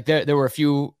 There were a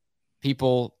few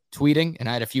people tweeting, and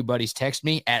I had a few buddies text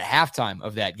me at halftime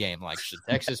of that game. Like, should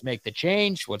Texas make the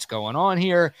change? What's going on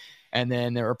here? And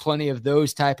then there are plenty of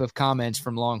those type of comments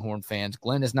from Longhorn fans.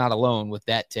 Glenn is not alone with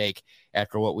that take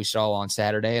after what we saw on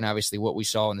Saturday and obviously what we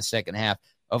saw in the second half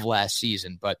of last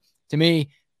season. But to me,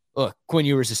 look, Quinn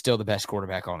Ewers is still the best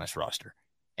quarterback on this roster.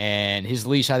 And his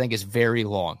leash, I think, is very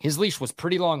long. His leash was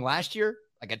pretty long last year,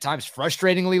 like at times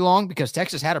frustratingly long, because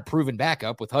Texas had a proven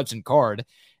backup with Hudson Card.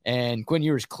 And Quinn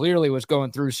Ewers clearly was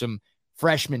going through some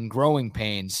freshman growing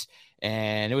pains.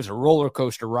 And it was a roller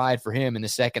coaster ride for him in the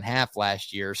second half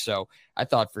last year. So I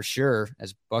thought for sure,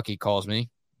 as Bucky calls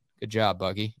me, good job,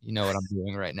 Bucky. You know what I'm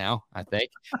doing right now, I think.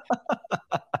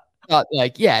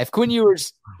 If Quinn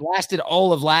Ewers lasted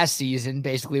all of last season,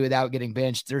 basically without getting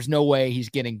benched, there's no way he's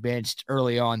getting benched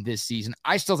early on this season.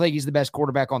 I still think he's the best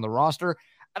quarterback on the roster.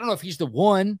 I don't know if he's the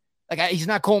one. He's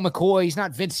not Cole McCoy. He's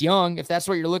not Vince Young, if that's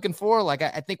what you're looking for.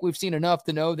 I think we've seen enough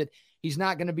to know that he's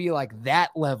not going to be like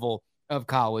that level of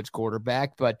college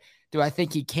quarterback. But do I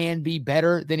think he can be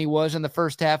better than he was in the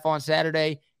first half on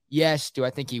Saturday? Yes. Do I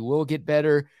think he will get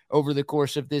better over the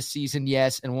course of this season?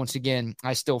 Yes. And once again,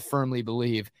 I still firmly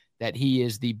believe that he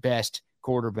is the best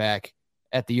quarterback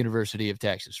at the University of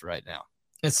Texas right now.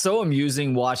 It's so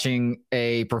amusing watching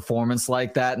a performance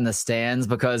like that in the stands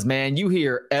because, man, you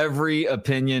hear every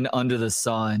opinion under the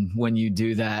sun when you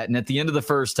do that. And at the end of the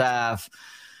first half,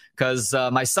 because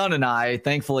my son and I,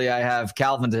 thankfully, I have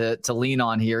Calvin to lean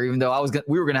on here, even though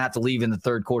we were going to have to leave in the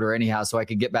third quarter anyhow so I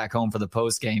could get back home for the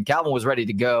post game. Calvin was ready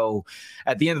to go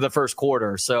at the end of the first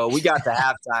quarter. So we got to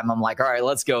halftime. I'm like, all right,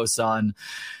 let's go, son.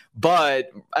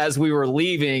 But as we were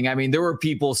leaving, I mean, there were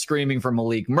people screaming for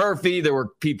Malik Murphy. There were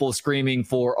people screaming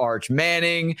for Arch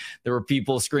Manning. There were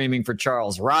people screaming for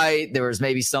Charles Wright. There was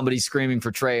maybe somebody screaming for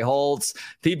Trey Holtz.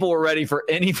 People were ready for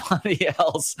anybody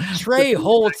else. Trey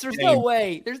Holtz. There's no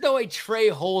way Trey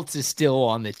Holtz is still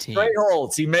on the team. Trey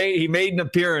Holtz. He made an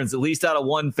appearance, at least out of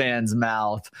one fan's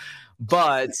mouth.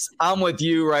 But I'm with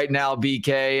you right now,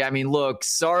 BK. I mean, look,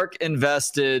 Sark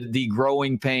invested the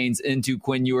growing pains into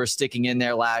Quinn Ewers sticking in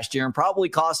there last year and probably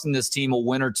costing this team a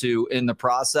win or two in the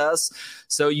process.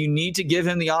 So you need to give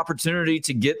him the opportunity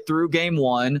to get through game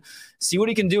one, see what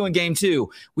he can do in game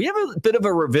two. We have a bit of a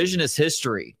revisionist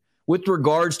history with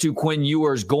regards to Quinn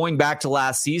Ewers going back to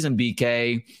last season,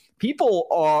 BK. People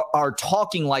are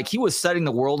talking like he was setting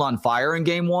the world on fire in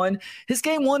game one. His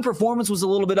game one performance was a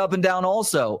little bit up and down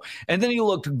also. And then he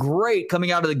looked great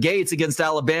coming out of the gates against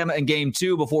Alabama in game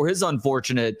two before his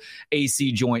unfortunate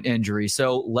AC joint injury.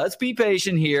 So let's be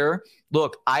patient here.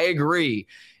 Look, I agree.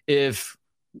 If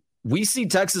we see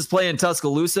Texas play in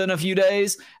Tuscaloosa in a few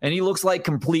days and he looks like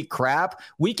complete crap,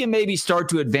 we can maybe start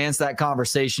to advance that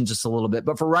conversation just a little bit.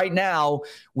 But for right now,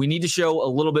 we need to show a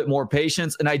little bit more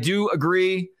patience. And I do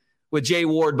agree with Jay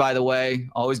Ward, by the way.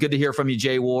 Always good to hear from you,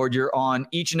 Jay Ward. You're on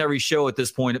each and every show at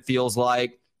this point, it feels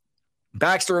like.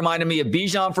 Baxter reminded me of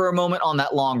Bijan for a moment on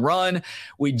that long run.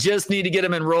 We just need to get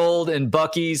him enrolled in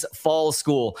Bucky's fall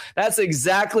school. That's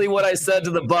exactly what I said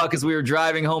to the Buck as we were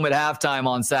driving home at halftime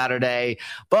on Saturday.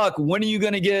 Buck, when are you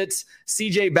going to get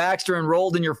CJ Baxter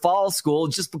enrolled in your fall school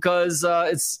just because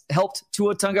it's helped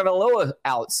Tua Tagovailoa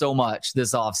out so much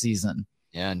this offseason?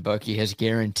 Yeah, and Bucky has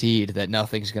guaranteed that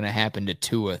nothing's going to happen to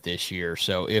Tua this year.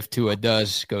 So if Tua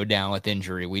does go down with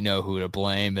injury, we know who to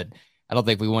blame. But I don't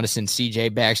think we want to send C.J.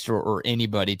 Baxter or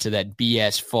anybody to that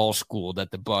BS fall school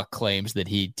that the Buck claims that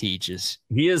he teaches.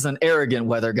 He is an arrogant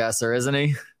weather guesser, isn't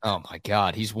he? Oh, my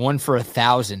God. He's 1 for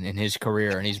 1,000 in his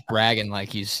career, and he's bragging like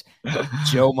he's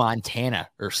Joe Montana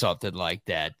or something like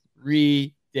that.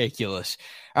 Ridiculous.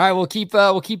 All right, we'll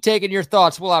keep taking your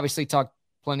thoughts. We'll obviously talk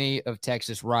plenty of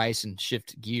Texas Rice and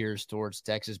shift gears towards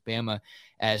Texas Bama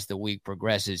as the week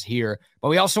progresses here. But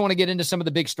we also want to get into some of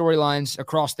the big storylines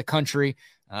across the country.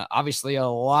 Obviously, a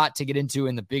lot to get into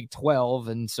in the Big 12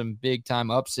 and some big-time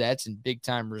upsets and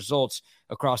big-time results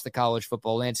across the college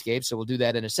football landscape. So we'll do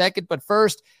that in a second. But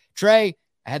first, Trey,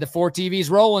 I had the 4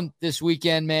 TVs rolling this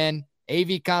weekend, man.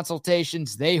 AV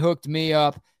Consultations, they hooked me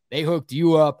up. They hooked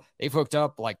you up. They've hooked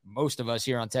up like most of us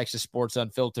here on Texas Sports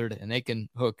Unfiltered, and they can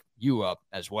hook you up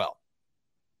as well.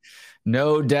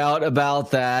 No doubt about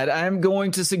that. I'm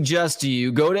going to suggest to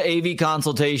you, go to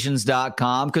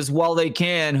avconsultations.com because while they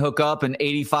can hook up an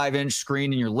 85-inch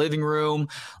screen in your living room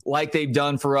like they've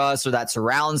done for us, or that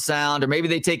surround sound, or maybe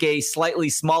they take a slightly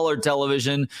smaller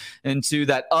television into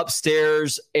that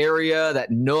upstairs area, that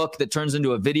nook that turns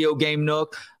into a video game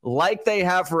nook like they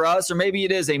have for us, or maybe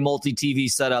it is a multi-TV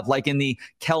setup like in the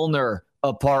Kellner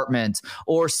apartment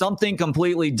or something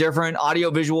completely different.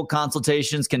 Audiovisual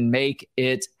Consultations can make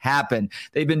it happen.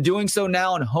 They've been doing so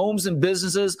now in homes and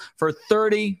businesses for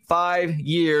 35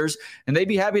 years, and they'd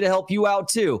be happy to help you out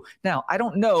too. Now, I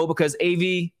don't know, because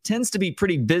AV tends to be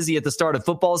pretty busy at the start of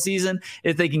football season,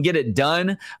 if they can get it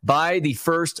done by the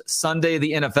first Sunday of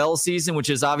the NFL season,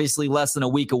 which is obviously less than a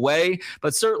week away,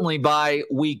 but certainly by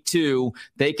week 2,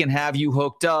 they can have you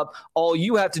hooked up. All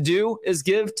you have to do is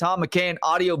give Tom McKay and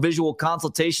Audiovisual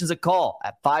Consultations a call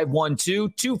at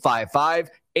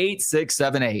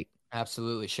 512-255-8678.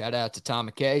 Absolutely. Shout out to Tom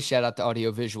McKay. Shout out to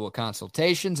Audiovisual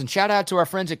Consultations. And shout out to our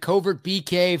friends at Covert Bee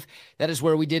Cave. That is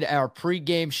where we did our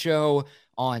pregame show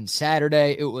on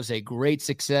Saturday. It was a great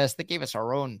success. They gave us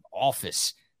our own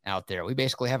office out there. We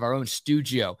basically have our own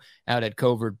studio out at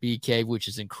Covert Bee Cave, which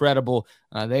is incredible.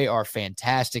 They are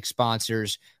fantastic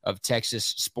sponsors of Texas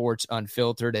Sports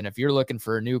Unfiltered. And if you're looking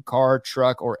for a new car,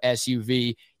 truck, or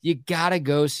SUV, you got to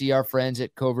go see our friends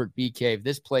at Covert Bee Cave.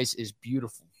 This place is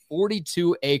beautiful.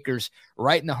 42 acres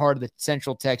right in the heart of the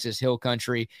Central Texas Hill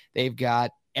Country. They've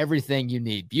got everything you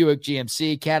need. Buick,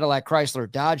 GMC, Cadillac,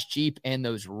 Chrysler, Dodge, Jeep, and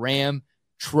those Ram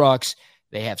trucks.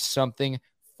 They have something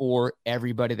for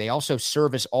everybody. They also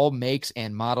service all makes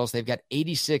and models. They've got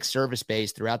 86 service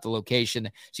bays throughout the location,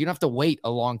 so you don't have to wait a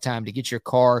long time to get your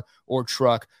car or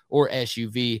truck or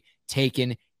SUV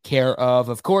taken care of.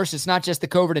 Of course, it's not just the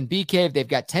Covert and Bee Cave. They've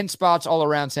got 10 spots all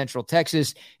around Central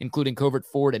Texas, including Covert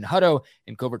Ford and Hutto,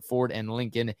 and Covert Ford and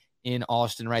Lincoln in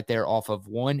Austin, right there off of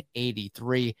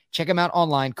 183. Check them out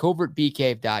online,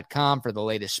 covertbcave.com, for the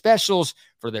latest specials,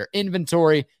 for their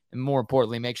inventory, and more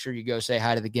importantly, make sure you go say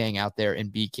hi to the gang out there in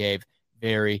Bee Cave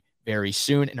very, very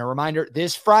soon. And a reminder,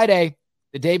 this Friday,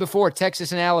 the day before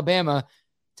Texas and Alabama,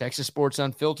 Texas Sports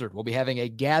Unfiltered will be having a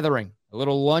gathering a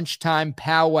little lunchtime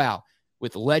powwow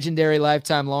with legendary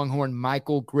lifetime Longhorn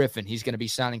Michael Griffin. He's going to be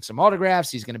signing some autographs.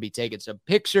 He's going to be taking some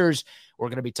pictures. We're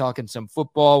going to be talking some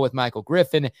football with Michael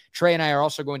Griffin. Trey and I are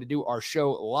also going to do our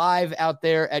show live out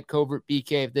there at Covert Bee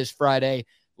Cave this Friday.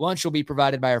 Lunch will be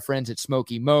provided by our friends at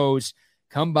Smoky Moe's.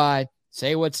 Come by,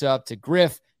 say what's up to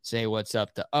Griff, say what's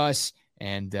up to us,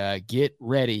 and get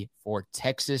ready for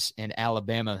Texas and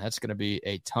Alabama. That's going to be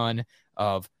a ton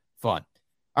of fun.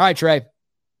 All right, Trey,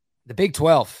 the Big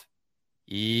 12.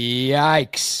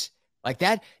 Yikes. Like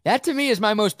that to me is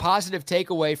my most positive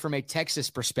takeaway from a Texas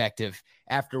perspective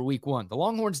after week 1. The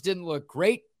Longhorns didn't look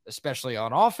great, especially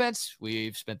on offense.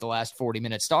 We've spent the last 40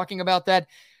 minutes talking about that.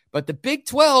 But the Big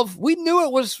 12, we knew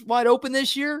it was wide open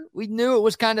this year. We knew it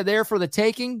was kind of there for the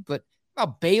taking. But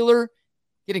about Baylor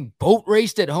getting boat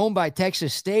raced at home by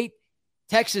Texas State,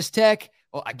 Texas Tech,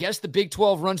 well, I guess the Big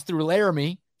 12 runs through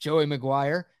Laramie, Joey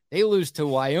McGuire. They lose to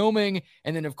Wyoming.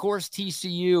 And then, of course,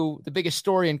 TCU, the biggest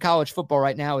story in college football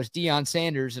right now is Deion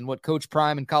Sanders and what Coach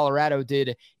Prime in Colorado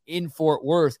did in Fort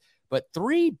Worth. But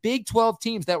 3 Big 12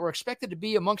 teams that were expected to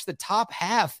be amongst the top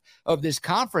half of this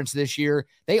conference this year,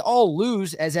 they all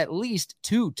lose as at least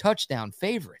 2 touchdown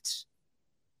favorites.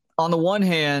 On the one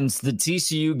hand, the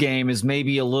TCU game is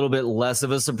maybe a little bit less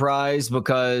of a surprise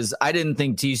because I didn't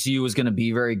think TCU was going to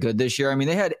be very good this year. I mean,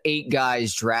 they had 8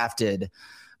 guys drafted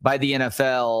by the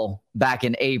NFL back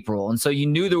in April. And so you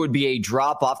knew there would be a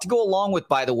drop-off to go along with,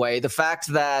 by the way, the fact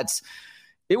that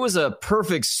it was a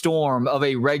perfect storm of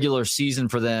a regular season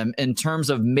for them in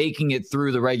terms of making it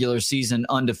through the regular season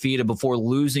undefeated before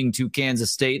losing to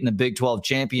Kansas State in the Big 12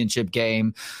 championship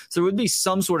game. So there would be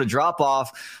some sort of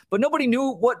drop-off, but nobody knew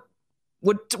what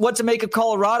to make of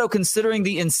Colorado considering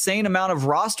the insane amount of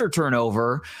roster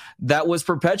turnover that was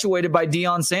perpetuated by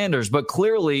Deion Sanders. But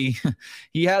clearly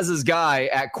he has his guy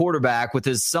at quarterback with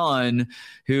his son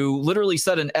who literally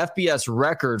set an FBS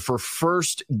record for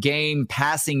first game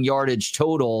passing yardage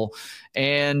total.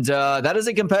 And that is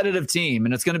a competitive team.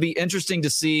 And it's going to be interesting to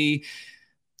see.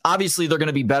 Obviously, they're going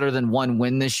to be better than 1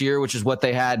 win this year, which is what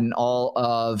they had in all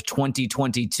of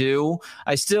 2022.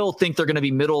 I still think they're going to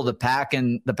be middle of the pack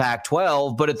in the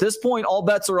Pac-12, but at this point, all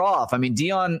bets are off. I mean,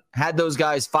 Deion had those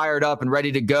guys fired up and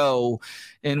ready to go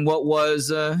in what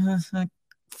was a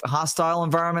hostile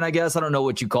environment, I guess. I don't know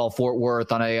what you call Fort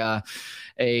Worth on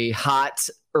a hot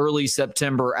early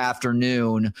September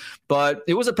afternoon, but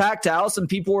it was a packed house and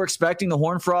people were expecting the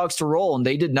Horned Frogs to roll and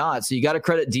they did not. So you got to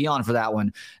credit Deion for that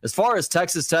one. As far as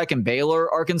Texas Tech and Baylor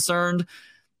are concerned,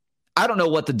 I don't know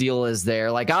what the deal is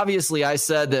there. Like, obviously I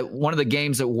said that one of the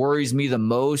games that worries me the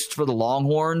most for the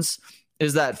Longhorns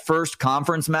is that first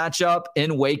conference matchup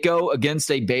in Waco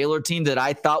against a Baylor team that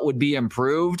I thought would be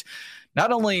improved.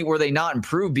 Not only were they not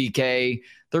improved, BK,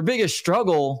 their biggest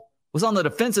struggle was on the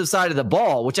defensive side of the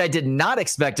ball, which I did not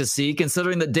expect to see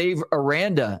considering that Dave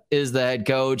Aranda is the head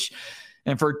coach.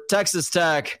 And for Texas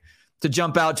Tech to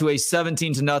jump out to a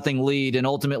 17-0 lead and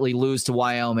ultimately lose to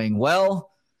Wyoming,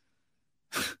 well,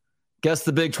 guess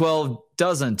the Big 12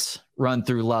 doesn't run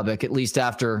through Lubbock, at least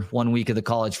after 1 week of the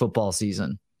college football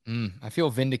season. I feel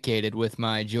vindicated with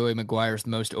my Joey McGuire's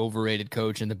most overrated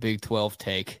coach in the Big 12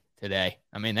 take today.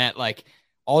 I mean, that, like,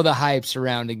 all the hype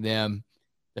surrounding them.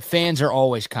 The fans are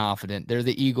always confident. They're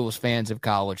the Eagles fans of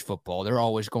college football. They're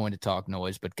always going to talk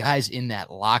noise. But guys in that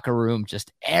locker room,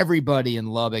 just everybody in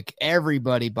Lubbock,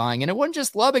 everybody buying. And it wasn't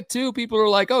just Lubbock, too. People are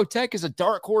like, oh, Tech is a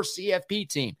dark horse CFP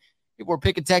team. People were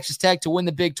picking Texas Tech to win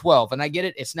the Big 12. And I get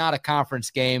it. It's not a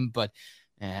conference game. But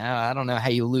I don't know how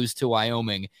you lose to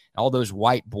Wyoming, all those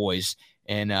white boys,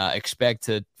 and expect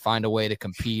to find a way to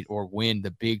compete or win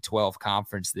the Big 12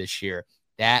 conference this year.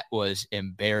 That was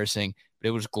embarrassing. But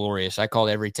it was glorious. I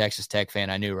called every Texas Tech fan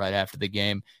I knew right after the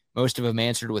game. Most of them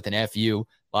answered with an FU.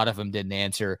 A lot of them didn't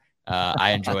answer.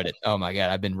 I enjoyed it. Oh, my God.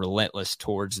 I've been relentless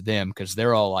towards them because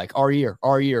they're all like, our year,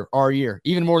 our year, our year.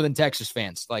 Even more than Texas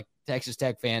fans. Like Texas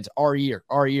Tech fans, our year,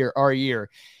 our year, our year.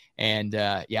 And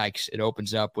yikes, it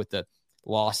opens up with the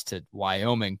loss to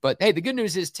Wyoming. But, hey, the good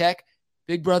news is, Tech,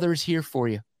 Big Brother is here for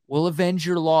you. We'll avenge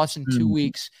your loss in 2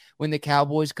 weeks when the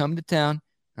Cowboys come to town.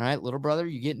 All right, little brother,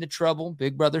 you get into trouble.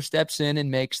 Big brother steps in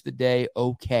and makes the day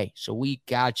okay. So we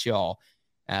got y'all.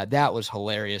 That was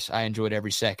hilarious. I enjoyed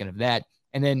every second of that.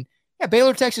 And then,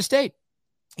 Baylor, Texas State.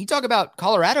 You talk about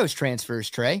Colorado's transfers,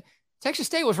 Trey. Texas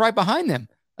State was right behind them.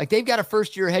 Like, they've got a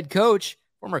first-year head coach,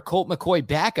 former Colt McCoy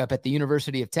backup at the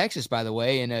University of Texas, by the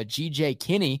way, and G.J.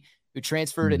 Kinney, who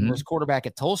transferred and was quarterback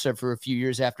at Tulsa for a few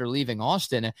years after leaving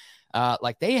Austin.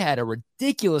 Like, they had a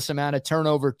ridiculous amount of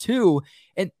turnover too.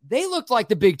 And they looked like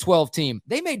the Big 12 team.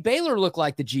 They made Baylor look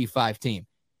like the G5 team.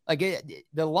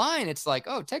 the line, it's like,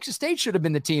 oh, Texas State should have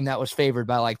been the team that was favored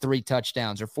by like 3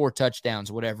 touchdowns or 4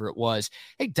 touchdowns, whatever it was.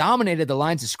 They dominated the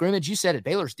lines of scrimmage. You said it.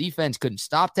 Baylor's defense couldn't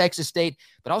stop Texas State,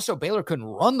 but also Baylor couldn't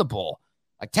run the ball.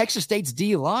 Like Texas State's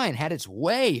D line had its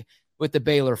way with the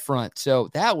Baylor front. So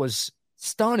that was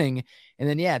stunning. And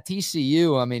then, yeah,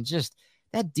 TCU, I mean, just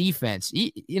that defense,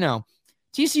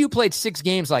 TCU played 6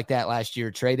 games like that last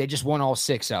year, Trey. They just won all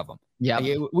 6 of them. Yeah,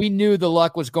 we knew the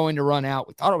luck was going to run out.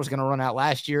 We thought it was going to run out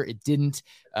last year. It didn't.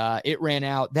 It ran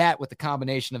out. That with the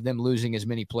combination of them losing as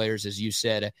many players, as you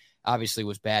said, obviously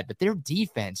was bad. But their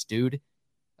defense, dude,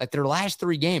 like their last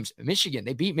 3 games, Michigan,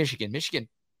 they beat Michigan. Michigan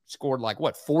scored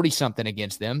 40-something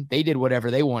against them. They did whatever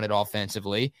they wanted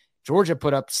offensively. Georgia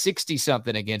put up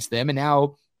 60-something against them. And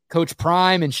now Coach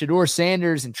Prime and Shedeur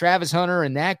Sanders and Travis Hunter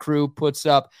and that crew puts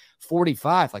up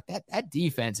 45. Like that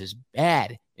defense is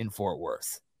bad in Fort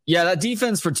Worth. Yeah, that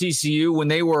defense for TCU, when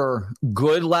they were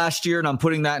good last year, and I'm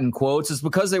putting that in quotes, is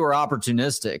because they were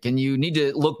opportunistic. And you need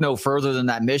to look no further than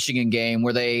that Michigan game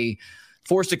where they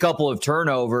forced a couple of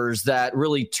turnovers that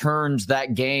really turned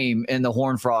that game in the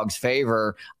Horned Frogs'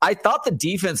 favor. I thought the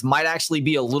defense might actually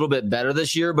be a little bit better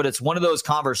this year, but it's one of those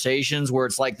conversations where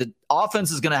it's like the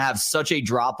offense is going to have such a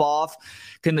drop-off.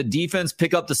 Can the defense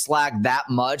pick up the slack that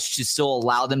much to still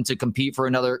allow them to compete for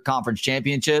another conference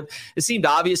championship? It seemed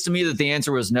obvious to me that the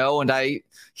answer was no, and I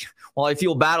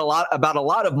feel bad about a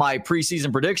lot of my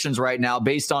preseason predictions right now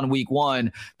based on week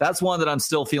 1, that's one that I'm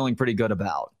still feeling pretty good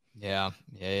about. Yeah.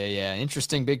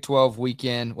 Interesting Big 12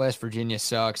 weekend. West Virginia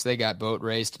sucks. They got boat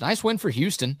raced. Nice win for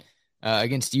Houston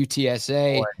against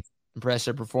UTSA. Boy.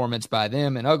 Impressive performance by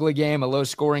them. An ugly game, a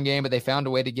low-scoring game, but they found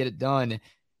a way to get it done.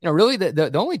 Really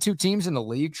the only 2 teams in the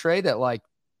league, Trey, that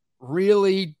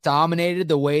really dominated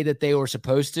the way that they were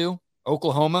supposed to.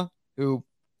 Oklahoma, who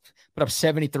put up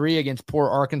 73 against poor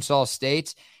Arkansas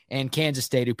State, and Kansas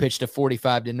State, who pitched a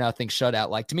 45-0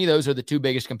 shutout. To me, those are the 2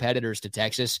 biggest competitors to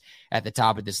Texas at the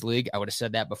top of this league. I would have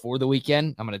said that before the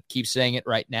weekend. I'm going to keep saying it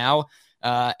right now.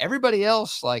 Everybody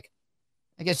else, I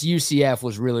guess UCF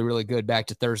was really, really good back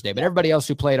to Thursday, but everybody else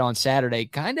who played on Saturday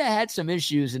kind of had some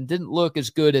issues and didn't look as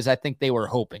good as I think they were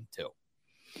hoping to.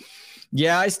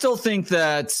 Yeah, I still think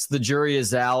that the jury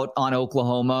is out on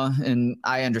Oklahoma, and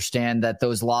I understand that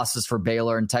those losses for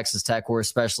Baylor and Texas Tech were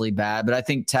especially bad, but I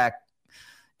think Tech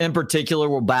in particular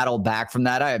will battle back from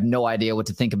that. I have no idea what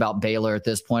to think about Baylor at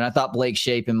this point. I thought Blake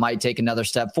Shapen might take another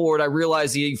step forward. I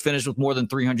realized he finished with more than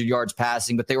 300 yards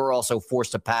passing, but they were also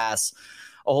forced to pass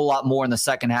a whole lot more in the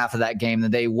second half of that game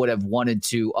than they would have wanted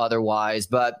to otherwise.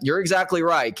 But you're exactly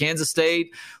right. Kansas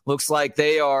State looks like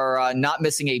they are not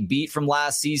missing a beat from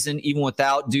last season, even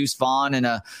without Deuce Vaughn and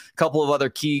a couple of other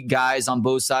key guys on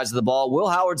both sides of the ball. Will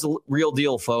Howard's the real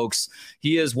deal, folks.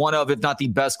 He is one of, if not the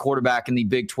best quarterback in the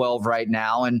Big 12 right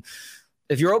now. And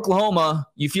if you're Oklahoma,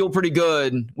 you feel pretty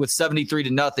good with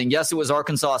 73-0. Yes, it was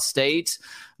Arkansas State,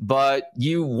 but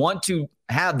you want to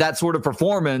have that sort of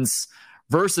performance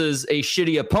versus a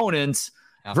shitty opponent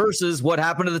versus what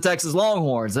happened to the Texas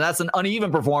Longhorns. And that's an uneven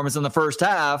performance in the first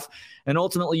half. And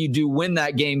ultimately you do win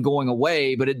that game going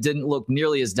away, but it didn't look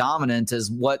nearly as dominant as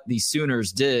what the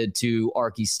Sooners did to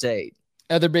Arky State.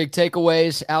 Other big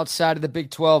takeaways outside of the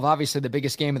Big 12, obviously the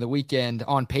biggest game of the weekend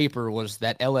on paper was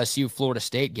that LSU-Florida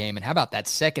State game. And how about that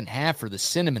second half for the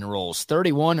Cinnamon Rolls?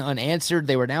 31 unanswered.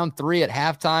 They were down 3 at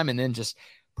halftime and then just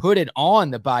put it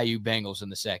on the Bayou Bengals in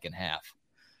the second half.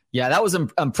 Yeah, that was an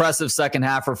impressive second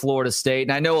half for Florida State.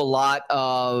 And I know a lot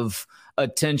of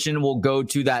attention will go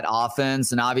to that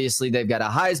offense. And obviously they've got a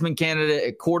Heisman candidate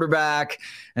at quarterback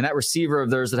and that receiver of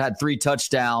theirs that had 3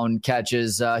 touchdown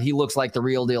catches. He looks like the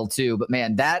real deal too. But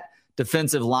man, that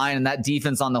defensive line and that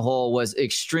defense on the whole was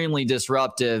extremely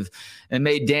disruptive and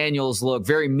made Daniels look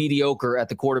very mediocre at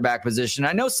the quarterback position.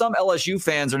 I know some LSU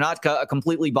fans are not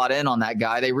completely bought in on that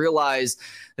guy. They realize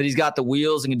that he's got the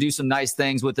wheels and can do some nice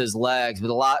things with his legs, but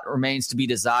a lot remains to be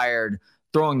desired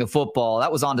throwing the football.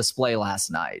 That was on display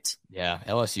last night. Yeah,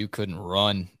 LSU couldn't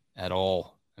run at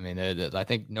all. I mean, I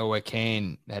think Noah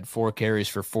Cain had 4 carries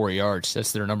for 4 yards.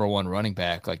 That's their number 1 running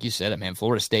back. Like you said, man,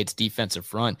 Florida State's defensive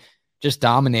front just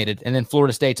dominated. And then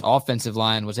Florida State's offensive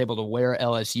line was able to wear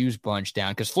LSU's bunch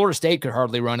down because Florida State could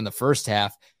hardly run in the first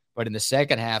half. But in the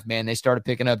second half, man, they started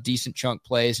picking up decent chunk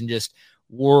plays and just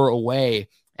wore away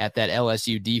at that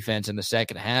LSU defense in the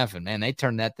second half. And, man, they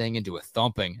turned that thing into a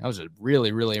thumping. That was a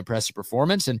really, really impressive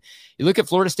performance. And you look at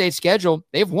Florida State's schedule,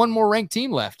 they have one more ranked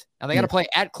team left. Now they got to play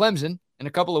at Clemson in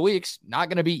a couple of weeks. Not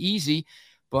going to be easy,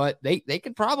 but they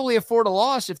could probably afford a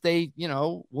loss if they,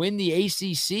 win the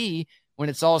ACC when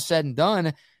it's all said and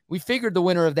done. we figured the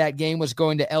winner of that game was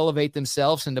going to elevate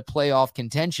themselves into playoff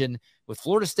contention. With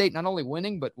Florida State not only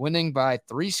winning, but winning by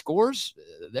 3 scores,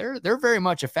 they're very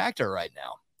much a factor right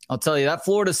now. I'll tell you, that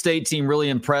Florida State team really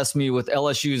impressed me with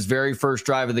LSU's very first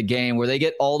drive of the game, where they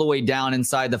get all the way down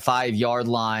inside the 5-yard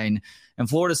line, and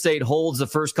Florida State holds the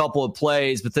first couple of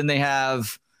plays, but then they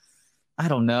have, I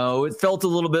don't know, it felt a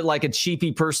little bit like a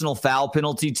cheapy personal foul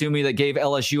penalty to me that gave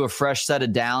LSU a fresh set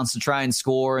of downs to try and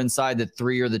score inside the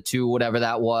 3 or the 2, whatever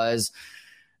that was.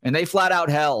 And they flat out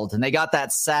held, and they got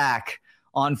that sack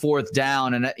on 4th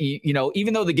down. And,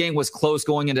 even though the game was close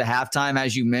going into halftime,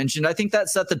 as you mentioned, I think that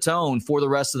set the tone for the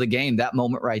rest of the game, that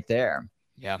moment right there.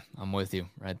 Yeah, I'm with you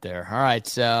right there. All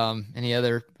right. Any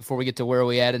other, before we get to where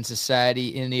we at in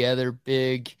society, any other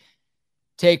big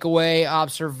takeaway,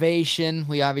 observation?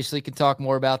 We obviously can talk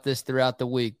more about this throughout the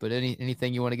week, but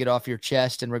anything you want to get off your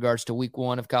chest in regards to week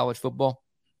 1 of college football?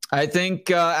 I think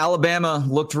Alabama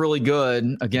looked really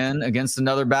good, again, against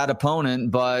another bad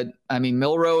opponent. But,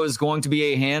 Milroe is going to be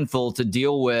a handful to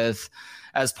deal with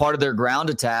as part of their ground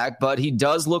attack. But he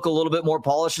does look a little bit more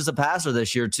polished as a passer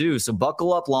this year, too. So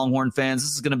buckle up, Longhorn fans.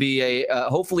 This is going to be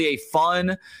hopefully a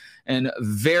fun and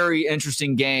very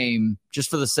interesting game, just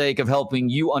for the sake of helping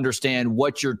you understand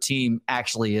what your team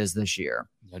actually is this year.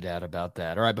 No doubt about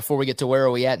that. All right, before we get to where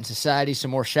are we at in society,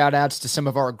 some more shout-outs to some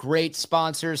of our great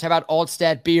sponsors. How about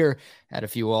Altstat Beer? Had a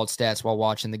few Altstats while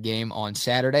watching the game on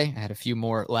Saturday. I had a few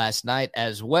more last night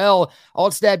as well.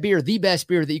 Altstat Beer, the best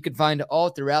beer that you can find all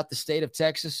throughout the state of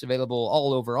Texas, available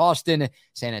all over Austin,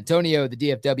 San Antonio, the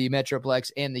DFW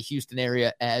Metroplex, and the Houston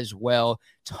area as well.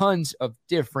 Tons of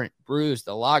different brews,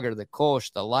 the lager, the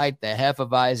Kolsch, the light, the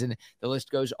Hefeweizen. The list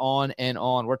goes on and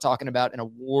on. We're talking about an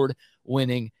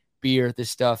award-winning beer. This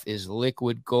stuff is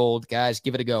liquid gold. Guys,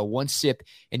 give it a go. 1 sip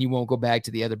and you won't go back to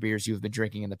the other beers you've been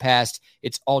drinking in the past.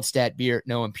 It's Altstat Beer.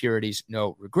 No impurities,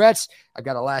 no regrets. I've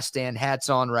got a Last Stand hats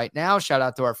on right now. Shout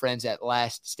out to our friends at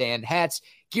Last Stand Hats.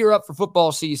 Gear up for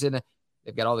football season.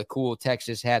 They've got all the cool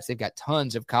Texas hats. They've got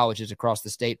tons of colleges across the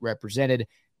state represented.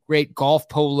 Great golf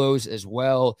polos as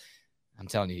well. I'm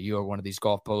telling you, you are one of these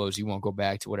golf polos. You won't go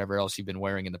back to whatever else you've been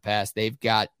wearing in the past. They've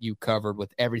got you covered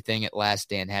with everything at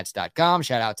laststandhats.com.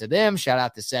 Shout out to them. Shout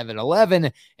out to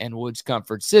 7-Eleven and Woods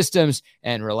Comfort Systems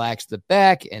and Relax the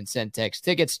Back and Centex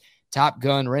Tickets, Top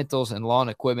Gun Rentals and Lawn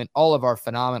Equipment. All of our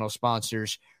phenomenal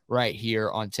sponsors right here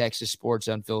on Texas Sports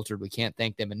Unfiltered. We can't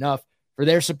thank them enough for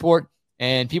their support.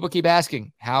 And people keep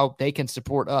asking how they can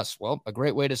support us. Well, a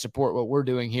great way to support what we're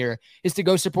doing here is to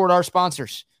go support our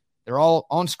sponsors. They're all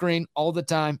on screen all the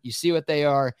time. You see what they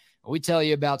are. We tell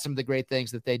you about some of the great things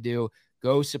that they do.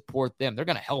 Go support them. They're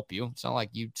going to help you. It's not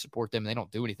like you support them and they don't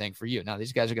do anything for you. Now,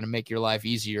 these guys are going to make your life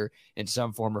easier in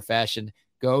some form or fashion.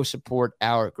 Go support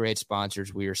our great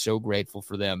sponsors. We are so grateful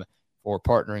for them for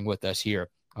partnering with us here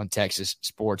on Texas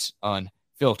Sports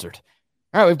Unfiltered.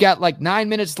 All right, we've got like 9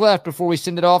 minutes left before we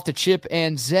send it off to Chip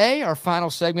and Zay, our final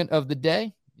segment of the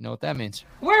day. You know what that means.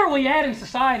 Where are we at in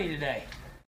society today?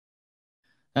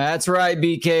 That's right,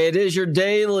 BK. It is your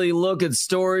daily look at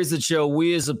stories that show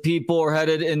we as a people are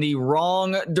headed in the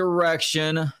wrong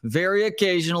direction. Very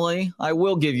occasionally, I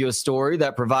will give you a story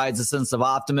that provides a sense of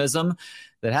optimism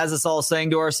that has us all saying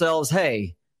to ourselves,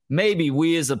 hey, maybe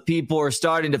we as a people are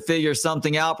starting to figure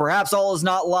something out. Perhaps all is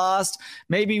not lost.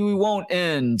 Maybe we won't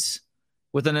end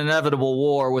with an inevitable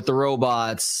war with the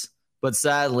robots. But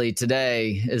sadly,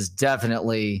 today is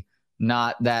definitely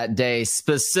not that day,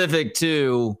 specific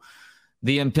to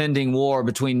the impending war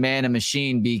between man and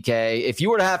machine, BK. If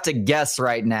you were to have to guess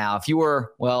right now, if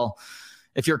your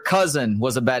cousin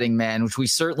was a betting man, which we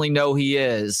certainly know he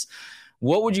is,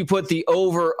 what would you put the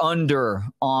over-under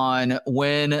on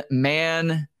when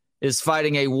man is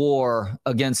fighting a war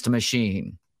against a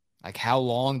machine? Like how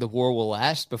long the war will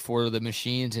last before the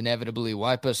machines inevitably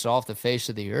wipe us off the face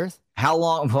of the earth? How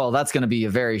long? Well, that's going to be a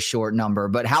very short number,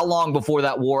 but how long before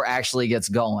that war actually gets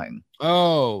going?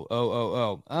 Over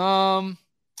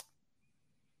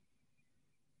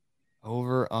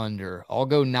under. I'll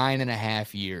go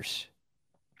 9.5 years.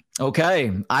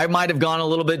 Okay. I might have gone a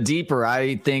little bit deeper.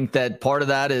 I think that part of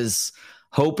that is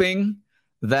hoping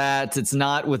that it's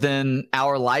not within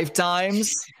our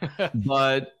lifetimes,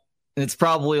 but it's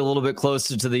probably a little bit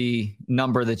closer to the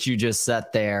number that you just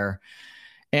set there.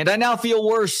 And I now feel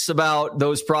worse about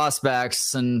those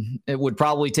prospects, and it would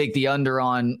probably take the under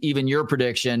on even your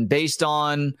prediction based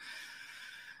on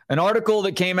an article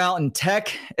that came out in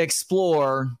Tech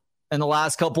Explorer in the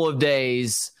last couple of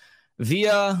days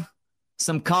via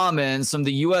some comments from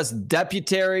the U.S.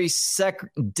 Deputy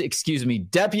Secretary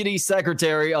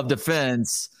of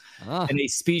Defense in a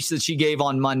speech that she gave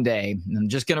on Monday. I'm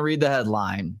just going to read the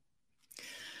headline.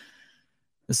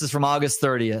 This is from August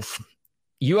 30th.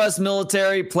 U.S.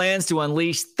 military plans to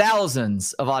unleash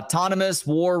thousands of autonomous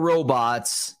war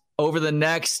robots over the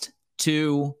next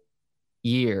 2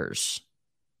 years.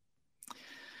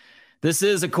 This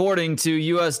is according to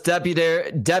U.S.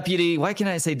 Deputy, why can't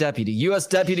I say deputy? U.S.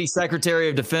 Deputy Secretary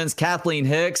of Defense Kathleen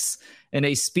Hicks in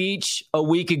a speech a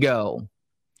week ago.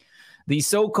 The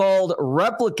so-called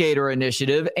Replicator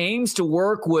Initiative aims to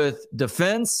work with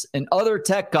defense and other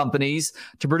tech companies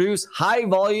to produce high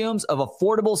volumes of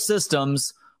affordable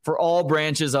systems for all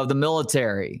branches of the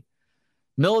military.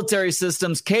 Military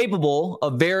systems capable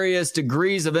of various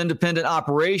degrees of independent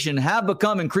operation have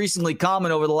become increasingly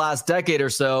common over the last decade or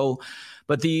so,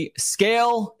 but the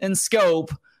scale and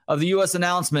scope of the U.S.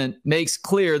 announcement makes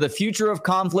clear the future of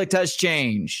conflict has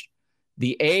changed.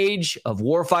 The age of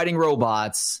warfighting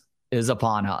robots is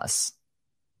upon us.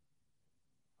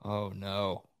 Oh,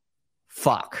 no.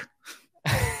 Fuck.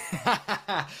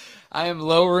 I am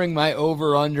lowering my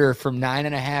over-under from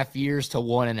 9.5 years to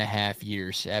 1.5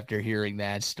 years after hearing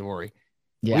that story.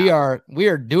 Yeah. We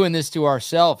are doing this to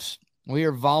ourselves. We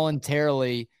are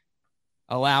voluntarily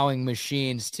allowing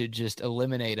machines to just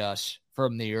eliminate us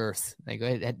from the earth. Like,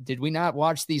 did we not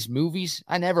watch these movies?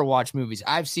 I never watch movies.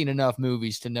 I've seen enough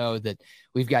movies to know that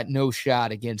we've got no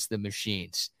shot against the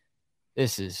machines.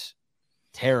 This is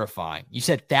terrifying. You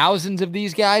said thousands of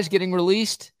these guys getting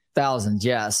released? Thousands,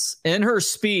 yes. In her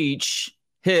speech,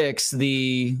 Hicks,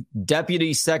 the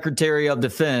Deputy Secretary of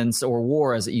Defense, or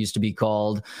War as it used to be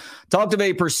called, talked of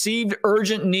a perceived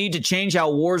urgent need to change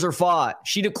how wars are fought.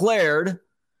 She declared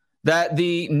that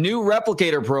the new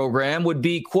Replicator program would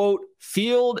be, quote,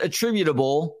 field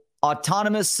attributable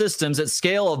autonomous systems at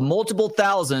scale of multiple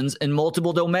thousands in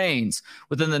multiple domains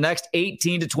within the next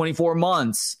 18 to 24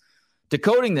 months.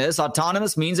 Decoding this,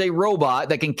 autonomous means a robot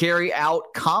that can carry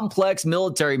out complex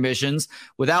military missions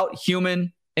without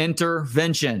human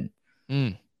intervention.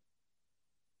 So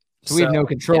we have no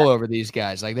control over these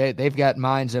guys. Like they've got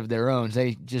minds of their own.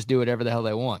 They just do whatever the hell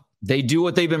they want. They do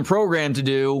what they've been programmed to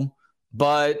do.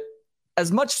 But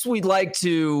as much as we'd like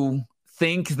to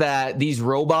think that these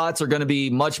robots are going to be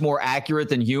much more accurate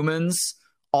than humans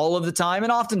all of the time,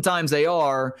 and oftentimes they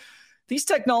are, these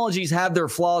technologies have their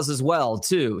flaws as well,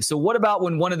 too. So what about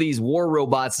when one of these war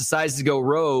robots decides to go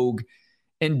rogue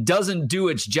and doesn't do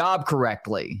its job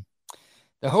correctly?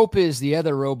 The hope is the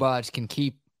other robots can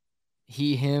keep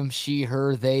he, him, she,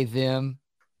 her, they, them,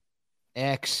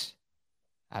 X.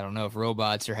 I don't know if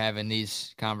robots are having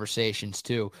these conversations,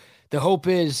 too. The hope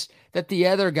is that the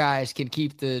other guys can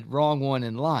keep the wrong one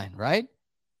in line, right?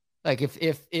 Like if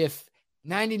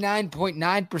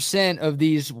 99.9% of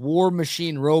these war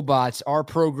machine robots are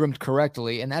programmed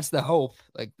correctly, and that's the hope,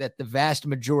 like that the vast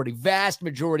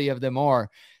majority of them are.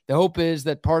 The hope is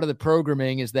that part of the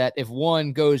programming is that if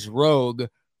one goes rogue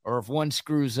or if one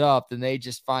screws up, then they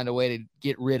just find a way to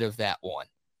get rid of that one.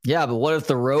 Yeah, but what if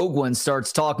the rogue one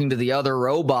starts talking to the other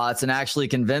robots and actually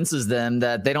convinces them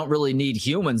that they don't really need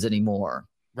humans anymore?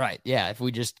 Right, yeah. If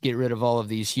we just get rid of all of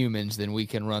these humans, then we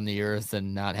can run the earth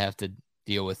and not have to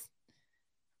deal with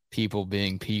people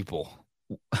being people.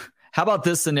 How about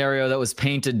this scenario that was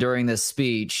painted during this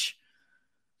speech?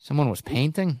 Someone was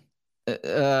painting?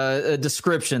 A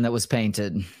description that was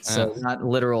painted. So not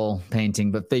literal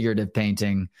painting, but figurative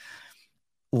painting.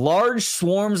 Large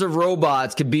swarms of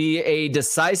robots could be a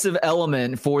decisive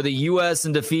element for the U.S.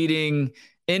 in defeating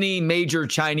any major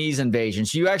Chinese invasion.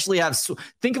 So you actually have,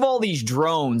 think of all these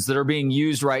drones that are being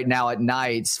used right now at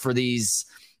nights for these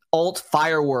alt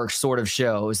fireworks sort of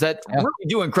shows that really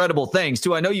do incredible things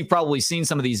too. I know you've probably seen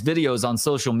some of these videos on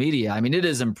social media. I mean, it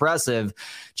is impressive.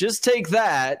 Just take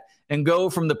that and go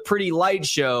from the pretty light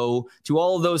show to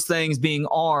all of those things being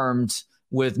armed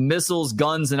with missiles,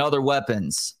 guns, and other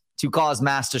weapons to cause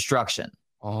mass destruction.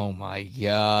 Oh my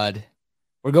God.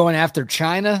 We're going after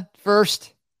China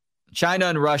first? China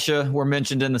and Russia were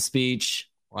mentioned in the speech.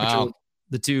 Wow. Which are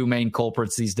the two main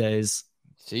culprits these days.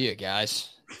 See you guys.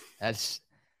 That's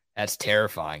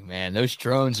terrifying, man. Those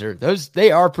drones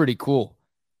they are pretty cool.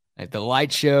 Like the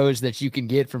light shows that you can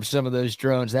get from some of those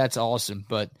drones, that's awesome.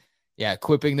 But yeah,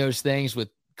 equipping those things with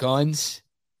guns.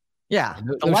 Yeah,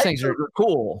 those things are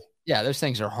cool. Yeah, those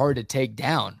things are hard to take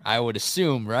down, I would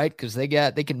assume, right? Because they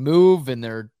can move and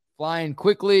they're flying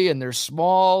quickly and they're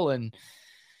small. And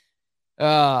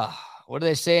what do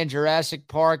they say in Jurassic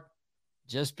Park?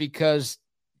 Just because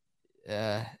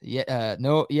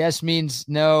no, yes means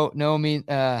no, no mean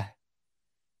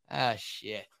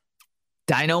shit.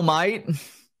 Dynamite.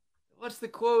 What's the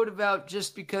quote about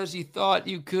just because you thought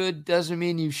you could doesn't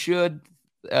mean you should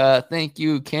think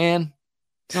you can?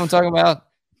 You know what I'm talking about?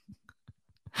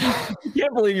 I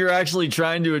can't believe you're actually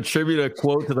trying to attribute a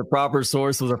quote to the proper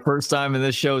source for the first time in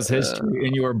this show's history,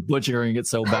 and you are butchering it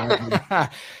so badly.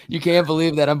 You can't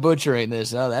believe that I'm butchering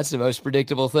this. Oh, that's the most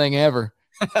predictable thing ever.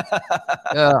 You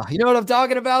know what I'm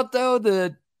talking about, though?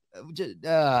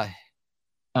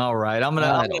 All right, I'm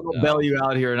gonna bail you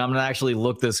out here, and I'm gonna actually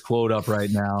look this quote up right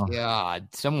now. God,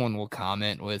 someone will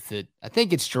comment with it. I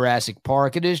think it's Jurassic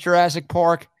Park. It is Jurassic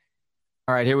Park.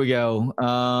 All right, here we go.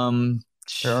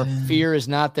 Our fear is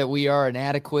not that we are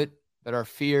inadequate, but our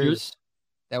fear is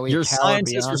that we. Your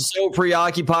scientists were so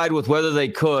preoccupied with whether they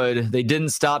could, they didn't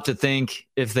stop to think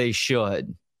if they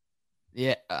should.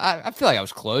 Yeah, I feel like I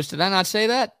was close. Did I not say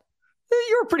that?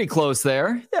 You were pretty close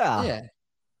there. Yeah.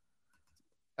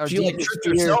 You like tripped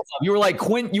yourself up. You were like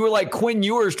Quinn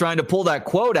Ewers trying to pull that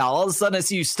quote out. All of a sudden, I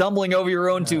see you stumbling over your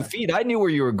own 2 feet. I knew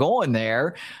where you were going there,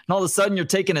 and all of a sudden, you're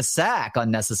taking a sack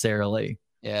unnecessarily.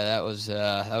 Yeah, that was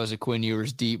a Quinn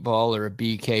Ewers deep ball or a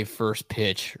BK first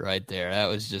pitch right there.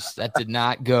 That did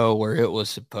not go where it was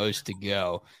supposed to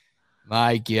go.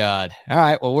 My God. All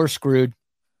right, well, we're screwed.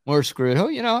 We're screwed.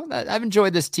 Oh, I've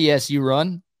enjoyed this TSU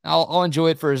run. I'll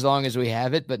enjoy it for as long as we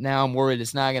have it, but now I'm worried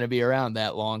it's not going to be around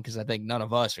that long because I think none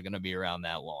of us are going to be around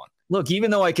that long. Look,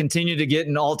 even though I continue to get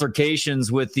in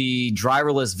altercations with the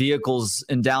driverless vehicles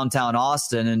in downtown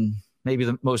Austin, and maybe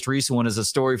the most recent one is a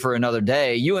story for another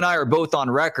day, you and I are both on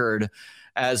record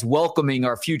as welcoming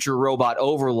our future robot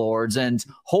overlords and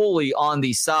wholly on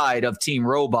the side of Team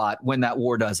Robot when that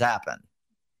war does happen.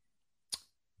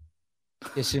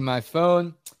 Kissing my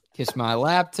phone, kiss my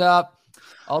laptop.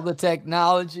 All the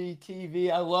technology, TV.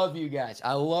 I love you guys.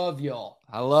 I love y'all.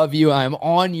 I love you. I'm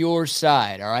on your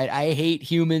side. All right. I hate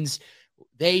humans.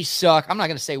 They suck. I'm not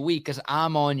going to say we because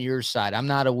I'm on your side. I'm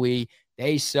not a we.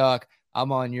 They suck.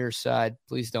 I'm on your side.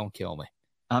 Please don't kill me.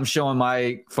 I'm showing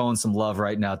my phone some love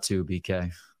right now too, BK.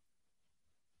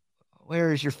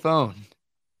 Where is your phone?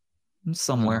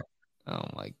 Somewhere. Oh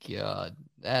my God.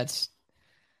 That's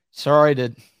sorry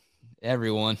to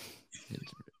everyone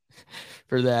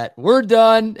for that. We're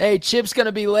done. Hey, Chip's going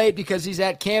to be late because he's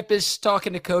at campus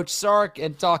talking to Coach Sark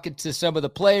and talking to some of the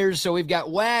players. So we've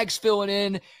got Wags filling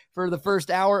in for the first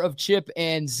hour of Chip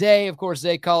and Zay. Of course,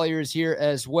 Zay Collier is here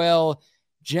as well.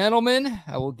 Gentlemen,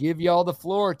 I will give y'all the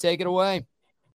floor. Take it away.